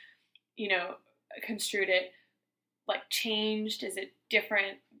he's, construed it, changed? Is it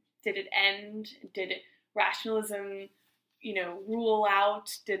different? Did it end? Did it rationalism, rule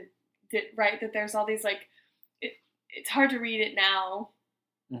out? Did right? That there's all these it's hard to read it now,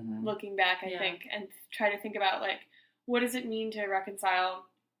 mm-hmm. looking back, I think, and try to think about what does it mean to reconcile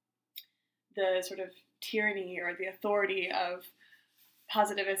the sort of tyranny or the authority of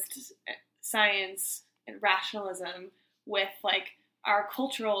positivist science and rationalism with our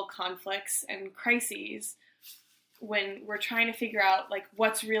cultural conflicts and crises, when we're trying to figure out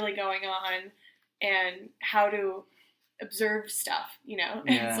what's really going on and how to observe stuff, And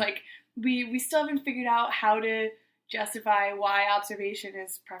it's we still haven't figured out how to justify why observation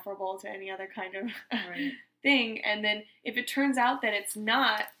is preferable to any other kind of thing. And then if it turns out that it's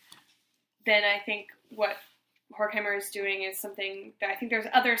not, then I think what Horkheimer is doing is something that I think there's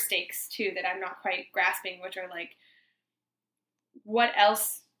other stakes too that I'm not quite grasping, which are what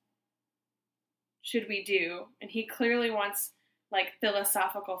else should we do? And he clearly wants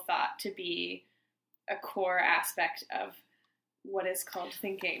philosophical thought to be a core aspect of what is called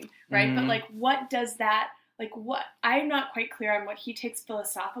thinking, right? Mm-hmm. But what does that, what, I'm not quite clear on what he takes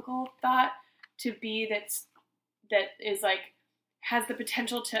philosophical thought to be that is has the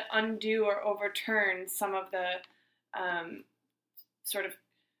potential to undo or overturn some of the sort of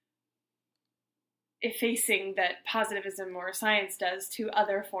effacing that positivism or science does to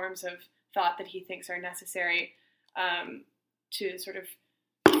other forms of thought that he thinks are necessary to sort of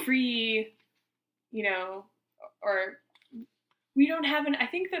free, or we don't have I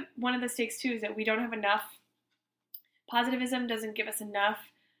think that one of the stakes too is that we don't have enough, positivism doesn't give us enough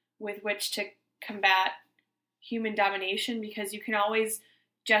with which to combat human domination, because you can always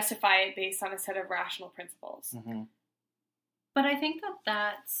justify it based on a set of rational principles. Mm-hmm. But I think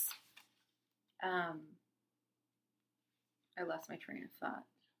that's I lost my train of thought.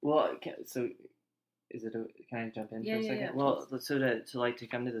 Well, so Can I jump in Yeah, for a yeah, second? yeah, Well, so to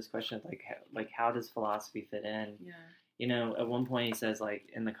come to this question of how does philosophy fit in? Yeah. You know, at one point he says,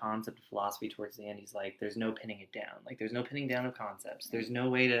 like, in the concept of philosophy towards the end, he's like, there's no pinning it down. Like, there's no pinning down of concepts. There's no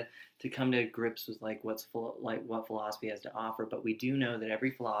way to come to grips with, like, what philosophy has to offer. But we do know that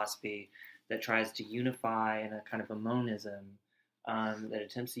every philosophy that tries to unify in a kind of a monism, that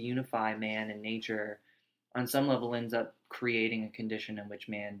attempts to unify man and nature, on some level ends up creating a condition in which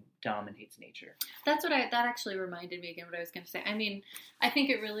man dominates nature. That actually reminded me again what I was going to say. I mean, I think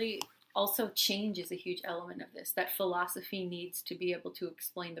it really also change is a huge element of this, that philosophy needs to be able to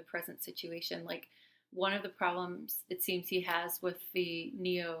explain the present situation. Like, one of the problems it seems he has with the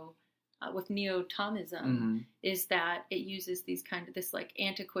neo-Thomism is that it uses this like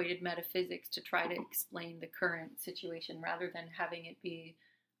antiquated metaphysics to try to explain the current situation rather than having it be,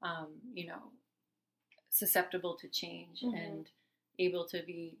 susceptible to change and able to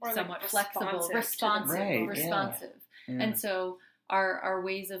be somewhat flexible, responsive. Yeah. And so our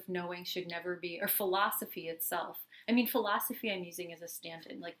ways of knowing should never be, or philosophy itself. I mean, philosophy I'm using as a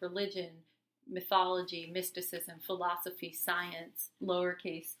stand-in, like religion, mythology, mysticism, philosophy, science,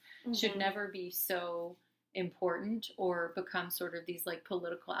 lowercase, should never be so important or become sort of these like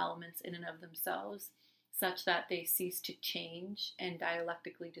political elements in and of themselves, such that they cease to change and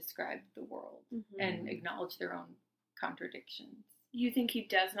dialectically describe the world and acknowledge their own contradictions. You think he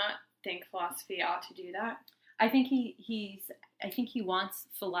does not think philosophy ought to do that? I think he wants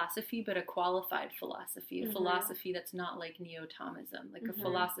philosophy, but a qualified philosophy, a philosophy that's not like neo-Thomism, like a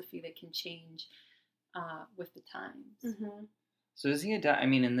philosophy that can change with the times. So is he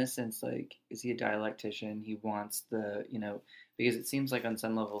in this sense, like, is he a dialectician? He wants because it seems like on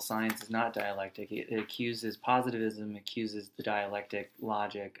some level science is not dialectic. It accuses positivism, accuses the dialectic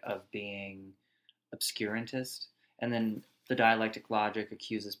logic of being obscurantist, and then the dialectic logic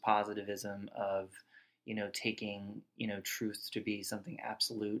accuses positivism of taking, truth to be something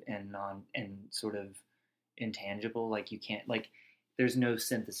absolute and sort of intangible. Like, you can't, like, there's no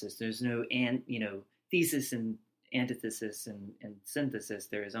synthesis. There's no, thesis and antithesis and synthesis.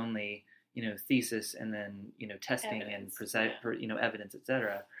 There is only, thesis and then, testing evidence, and evidence,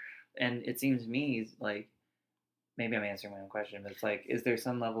 etc. And it seems to me like, maybe I'm answering my own question, but it's like, is there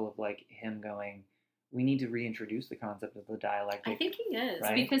some level of like him going, we need to reintroduce the concept of the dialectic? I think he is,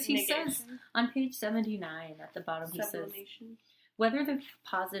 right? Because he says on page 79 at the bottom, he says, whether the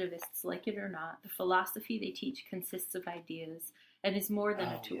positivists like it or not, the philosophy they teach consists of ideas and is more than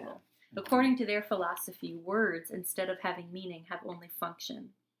a tool. Yeah. According to their philosophy, words, instead of having meaning, have only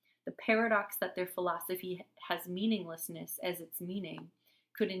function. The paradox that their philosophy has meaninglessness as its meaning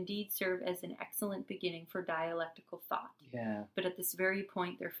could indeed serve as an excellent beginning for dialectical thought. Yeah. But at this very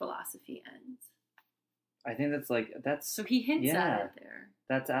point, their philosophy ends. I think that's... So he hints at it there.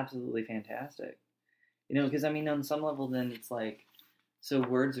 That's absolutely fantastic. Because, on some level then it's like, so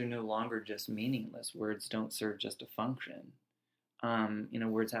words are no longer just meaningless. Words don't serve just a function.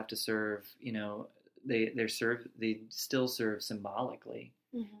 Words have to serve, they still serve symbolically.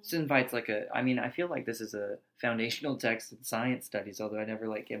 This invites I feel like this is a foundational text in science studies, although I never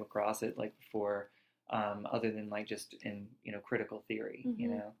came across it before, other than just in, critical theory,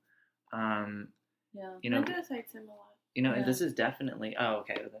 Yeah. Linda cites him a lot. And this is definitely,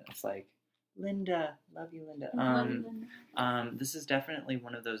 then it's like, Linda, love you, Linda. This is definitely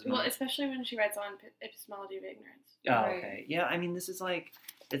one of those moments. Well, especially when she writes on epistemology of ignorance. Oh, right. Okay. Yeah, this is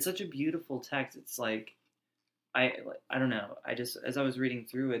it's such a beautiful text. It's like, I don't know. I just, as I was reading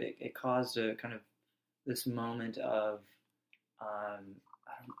through it, it caused a kind of this moment of,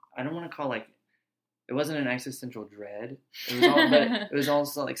 I don't want to call it wasn't an existential dread. It was all, but it was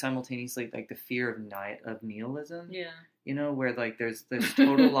also simultaneously the fear of nihilism. Yeah. Where there's this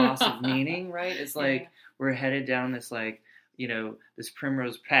total loss of meaning, right? It's we're headed down this this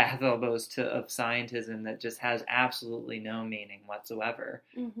primrose path almost of scientism that just has absolutely no meaning whatsoever.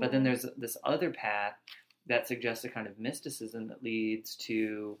 But then there's this other path that suggests a kind of mysticism that leads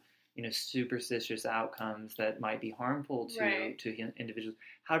to superstitious outcomes that might be harmful to individuals.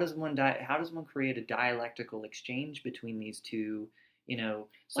 How does one create a dialectical exchange between these two?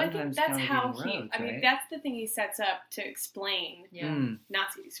 Sometimes I think that's how roads, right? that's the thing he sets up to explain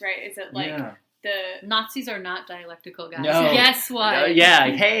Nazis, right? Is it the Nazis are not dialectical guys? No. Guess what? No, yeah.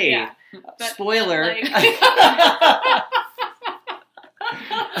 Hey, spoiler.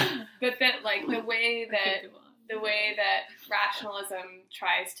 But that the way that rationalism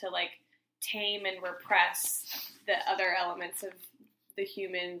tries to tame and repress the other elements of the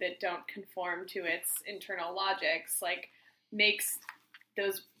human that don't conform to its internal logics, makes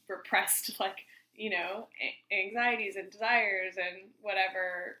those repressed anxieties and desires and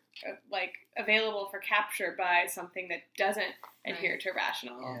whatever, like, available for capture by something that doesn't adhere to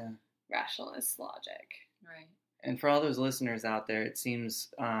rationalist logic. Right. And for all those listeners out there, it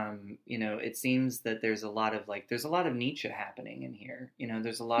seems, it seems that there's a lot of Nietzsche happening in here.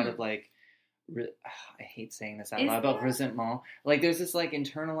 There's a lot of like, I hate saying this out loud about resentment. Like, there's this like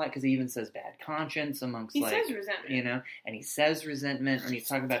internalized, because he even says bad conscience amongst he says resentment. And he says resentment, and he's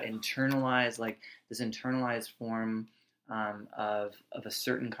talking about internalized, like this internalized form of a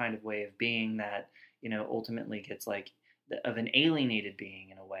certain kind of way of being that ultimately gets like of an alienated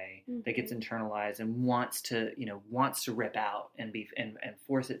being in a way that gets internalized and wants to rip out and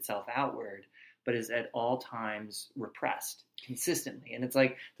force itself outward, but is at all times repressed consistently. And it's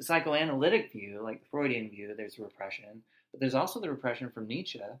like the psychoanalytic view, like the Freudian view, there's repression, but there's also the repression from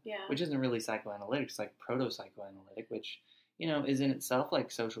Nietzsche, which isn't really psychoanalytic. It's like proto-psychoanalytic, which, is in itself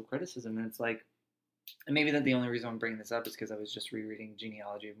like social criticism. And it's like, and maybe that the only reason I'm bringing this up is because I was just rereading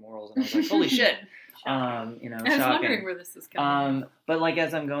Genealogy of Morals, and I was like, holy shit. I was wondering where this is coming from. But like,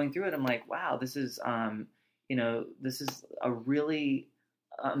 as I'm going through it, I'm like, wow, this is this is a really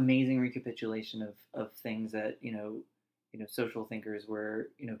amazing recapitulation of things that, social thinkers were,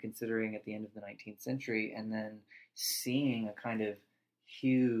 considering at the end of the 19th century, and then seeing a kind of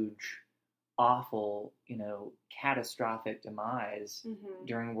huge, awful, catastrophic demise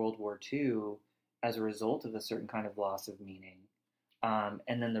during World War II as a result of a certain kind of loss of meaning.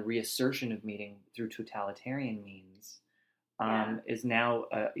 And then the reassertion of meaning through totalitarian means is now,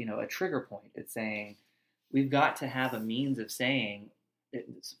 a trigger point. It's saying we've got to have a means of saying,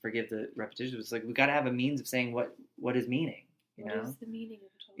 forgive the repetition, it's like we've got to have a means of saying what is meaning. What is the meaning of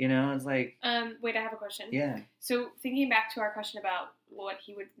it? It's like... wait, I have a question. Yeah. So thinking back to our question about what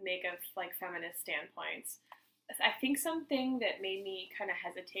he would make of like feminist standpoints, I think something that made me kind of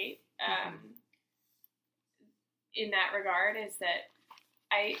hesitate in that regard is that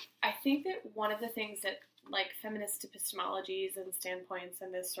I think that one of the things that like feminist epistemologies and standpoints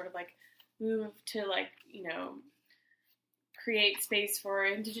and this sort of like move to like, create space for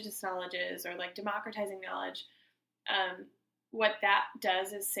indigenous knowledges or like democratizing knowledge, what that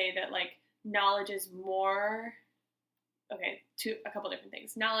does is say that like knowledge is more, to a couple different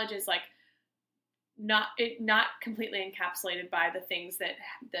things. Knowledge is like not completely encapsulated by the things that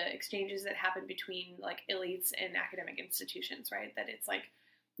the exchanges that happen between like elites and academic institutions, right? That it's like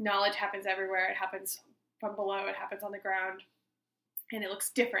knowledge happens everywhere. It happens from below. It happens on the ground, and it looks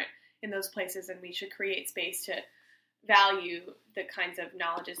different in those places. And we should create space to value the kinds of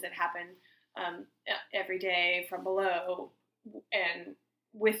knowledges that happen every day from below and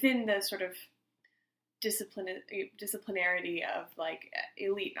within the sort of disciplinarity of like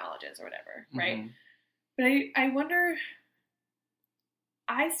elite knowledges or whatever, right? But I wonder,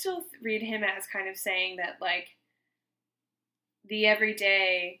 I still read him as kind of saying that like the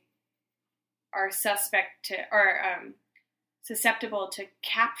everyday are susceptible to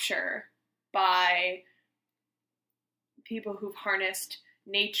capture by people who've harnessed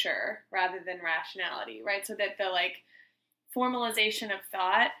nature rather than rationality, right? So that the like formalization of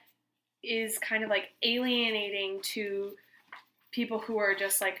thought is kind of like alienating to people who are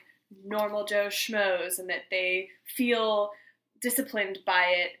just like normal Joe schmoes, and that they feel disciplined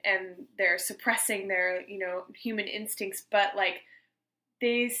by it and they're suppressing their, human instincts, but like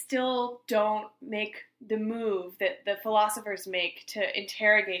they still don't make the move that the philosophers make to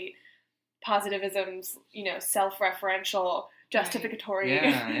interrogate positivism's, self-referential justificatory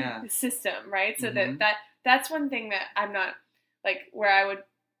system, right? So that's one thing that I'm not like where I would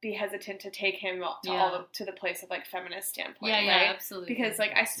be hesitant to take him to the place of like feminist standpoint, right? Absolutely. Because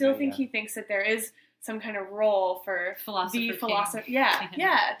like I still think he thinks that there is some kind of role for the philosopher.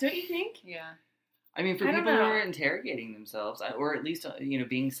 Yeah, don't you think? Yeah. I mean, for people who are interrogating themselves, or at least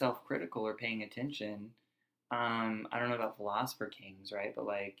being self-critical or paying attention. I don't know about philosopher kings, right? But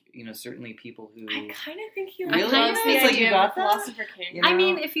like, certainly people who... I kind of think he really loves the idea of philosopher king. I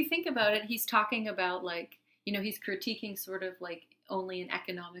mean, if you think about it, he's talking about like, he's critiquing sort of like only an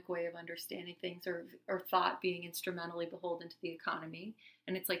economic way of understanding things or thought being instrumentally beholden to the economy.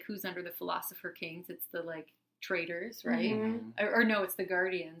 And it's like, who's under the philosopher kings? It's the like traders, right? Or no, it's the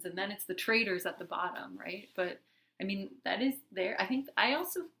guardians. And then it's the traders at the bottom, right? But I mean, that is there. I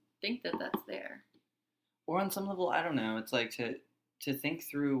also think that that's there. Or on some level, I don't know. It's like to think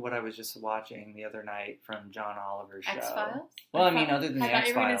through what I was just watching the other night from John Oliver's show. X-Files? Well, I mean, other than the X-Files. I thought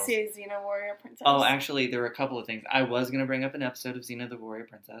you were going to say Xena Warrior Princess. Oh, actually, there were a couple of things. I was going to bring up an episode of Xena the Warrior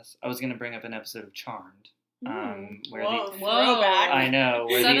Princess. I was going to bring up an episode of Charmed. Throwback. I know.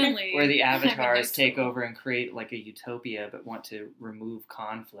 Suddenly, where the avatars take over and create like a utopia, but want to remove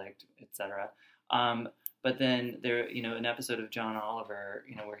conflict, etc. But then there, an episode of John Oliver,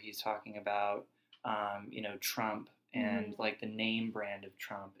 where he's talking about, Trump and like the name brand of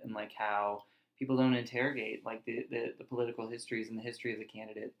Trump and like how people don't interrogate like the political histories and the history of the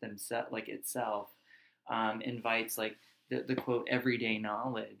candidate themselves, like itself, invites like the quote everyday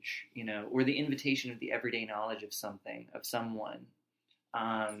knowledge, or the invitation of the everyday knowledge of something, of someone,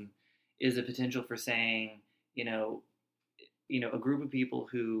 is a potential for saying, a group of people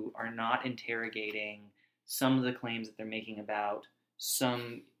who are not interrogating some of the claims that they're making about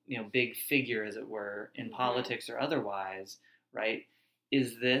some, big figure, as it were, in politics or otherwise, right?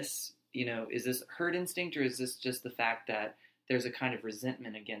 Is this herd instinct, or is this just the fact that there's a kind of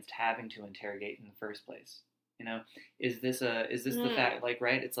resentment against having to interrogate in the first place? Is this the fact, like,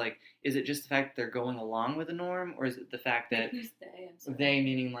 right? It's like, is it just the fact that they're going along with the norm, or is it the fact that who's they? I'm sorry. They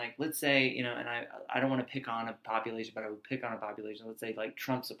meaning like, let's say, and I don't want to pick on a population, but I would pick on a population. Let's say like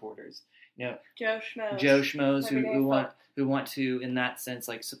Trump supporters, Joe Schmoes who want to, in that sense,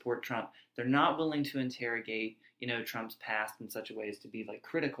 like support Trump. They're not willing to interrogate, Trump's past in such a way as to be like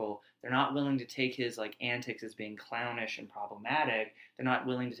critical. They're not willing to take his like antics as being clownish and problematic. They're not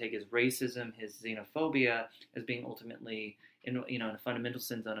willing to take his racism, his xenophobia as being ultimately, in a fundamental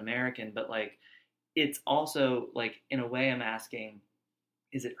sense, un-American. But like, it's also like, in a way, I'm asking,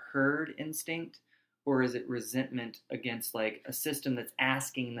 is it herd instinct? Or is it resentment against like a system that's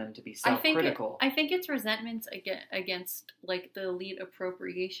asking them to be self-critical? I think it's resentments against like the elite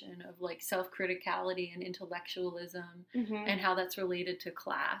appropriation of like self-criticality and intellectualism, and how that's related to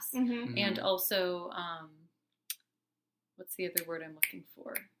class, and also what's the other word I'm looking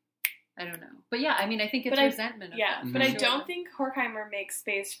for? I don't know, but yeah, I mean, I think it's resentment. But I don't think Horkheimer makes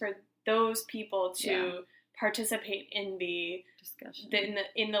space for those people to participate in the discussion,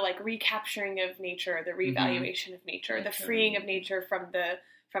 in the like recapturing of nature, the revaluation of nature, the freeing of nature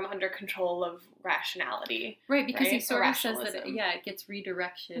from under control of rationality. Right, because he sort of says that it gets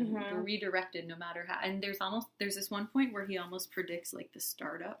redirected no matter how. And there's this one point where he almost predicts like the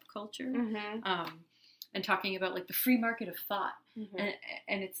startup culture, and talking about like the free market of thought,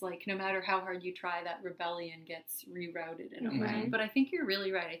 and it's like no matter how hard you try, that rebellion gets rerouted in a way. But I think you're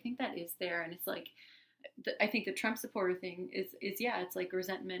really right. I think that is there, and it's like. I think the Trump supporter thing is it's like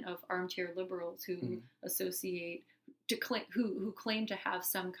resentment of armchair liberals who associate who claim to have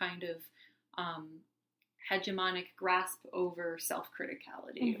some kind of hegemonic grasp over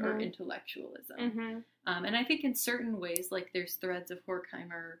self-criticality or intellectualism. And I think in certain ways, like there's threads of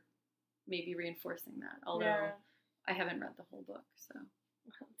Horkheimer maybe reinforcing that, although I haven't read the whole book, so.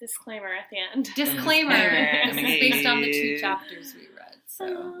 Disclaimer at the end. Disclaimer. This is based on the 2 chapters we read.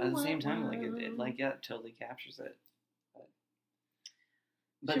 So at the same time, like it totally captures it.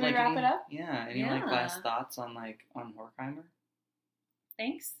 But should like, we wrap it up? Yeah. Any like last thoughts on Horkheimer?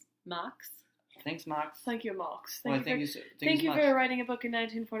 Thanks, Max. Thank you, Max. Thank you for writing a book in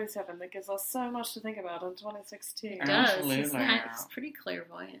 1947 that gives us so much to think about in 2016. It does. It's pretty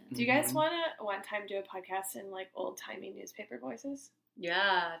clairvoyant. Do you guys want to one time do a podcast in like old timey newspaper voices?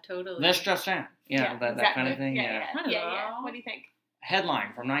 Yeah, totally. That's just that kind of thing. Yeah. What do you think?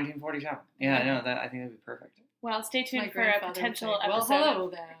 Headline from 1947. Yeah, I know that. I think that'd be perfect. Well, stay tuned for a potential episode. Well, hello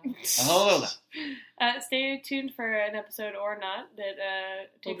there. Hello there. Stay tuned for an episode or not that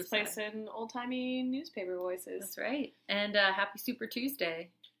takes place in old-timey newspaper voices. That's right. And happy Super Tuesday.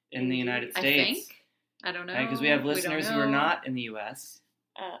 In the United States. I think. I don't know. Because we have listeners who are not in the U.S.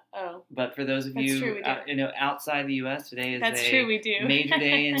 But for those of you outside the U.S., today is major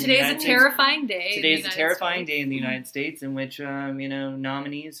day in the United States. Today's a terrifying day. Today's a terrifying day in the United States, in which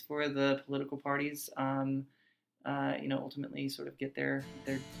nominees for the political parties, ultimately sort of get their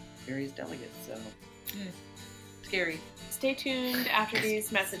various delegates. So scary. Stay tuned after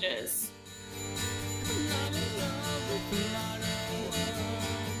these messages.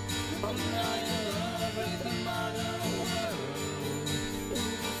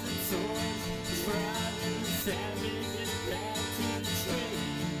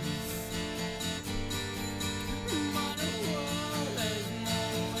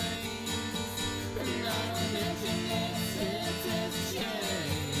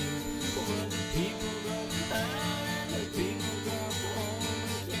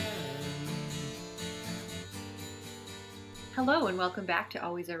 Hello and welcome back to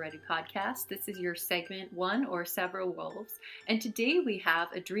Always Are Ready podcast. This is your segment, One or Several Wolves, and today we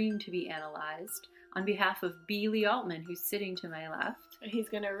have a dream to be analyzed on behalf of B. Lee Altman, who's sitting to my left. He's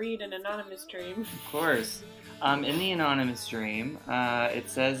going to read an anonymous dream. Of course. In the anonymous dream, it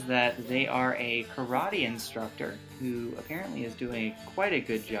says that they are a karate instructor who apparently is doing quite a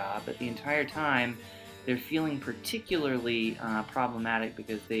good job, but the entire time they're feeling particularly problematic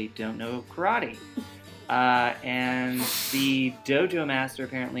because they don't know karate. And the dojo master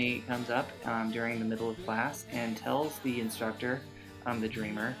apparently comes up during the middle of class and tells the instructor, the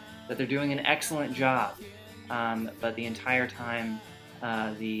dreamer, that they're doing an excellent job. But the entire time,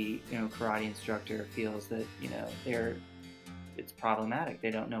 the karate instructor feels that it's problematic. They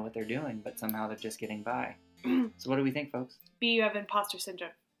don't know what they're doing, but somehow they're just getting by. So what do we think, folks? B, you have imposter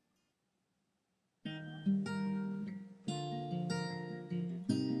syndrome.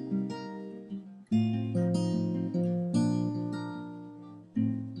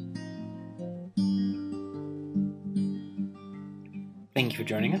 Thank you for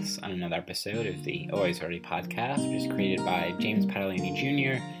joining us on another episode of the Always Already podcast, which is created by James Padalini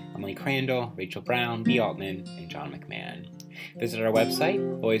Jr., Emily Crandall, Rachel Brown, B. Altman, and John McMahon. Visit our website,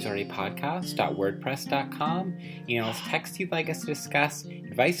 alwaysalreadypodcast.wordpress.com. Email us texts you'd like us to discuss,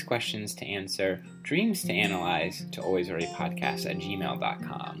 advice questions to answer, dreams to analyze to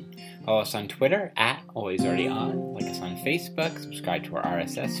alwaysalreadypodcast@gmail.com. Follow us on Twitter @alwaysalreadyon, like us on Facebook, subscribe to our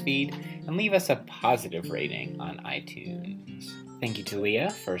RSS feed, and leave us a positive rating on iTunes. Thank you to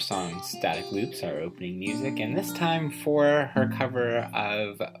Leah for her song Static Loops, our opening music, and this time for her cover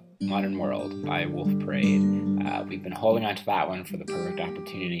of Modern World by Wolf Parade. We've been holding on to that one for the perfect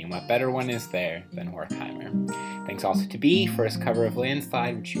opportunity, and what better one is there than Horkheimer? Thanks also to B for his cover of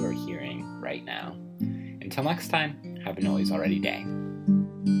Landslide, which you are hearing right now. Until next time, have an always already day.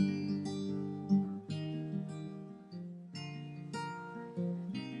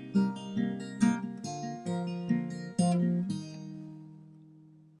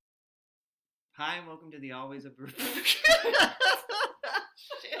 Hi, and welcome to the Always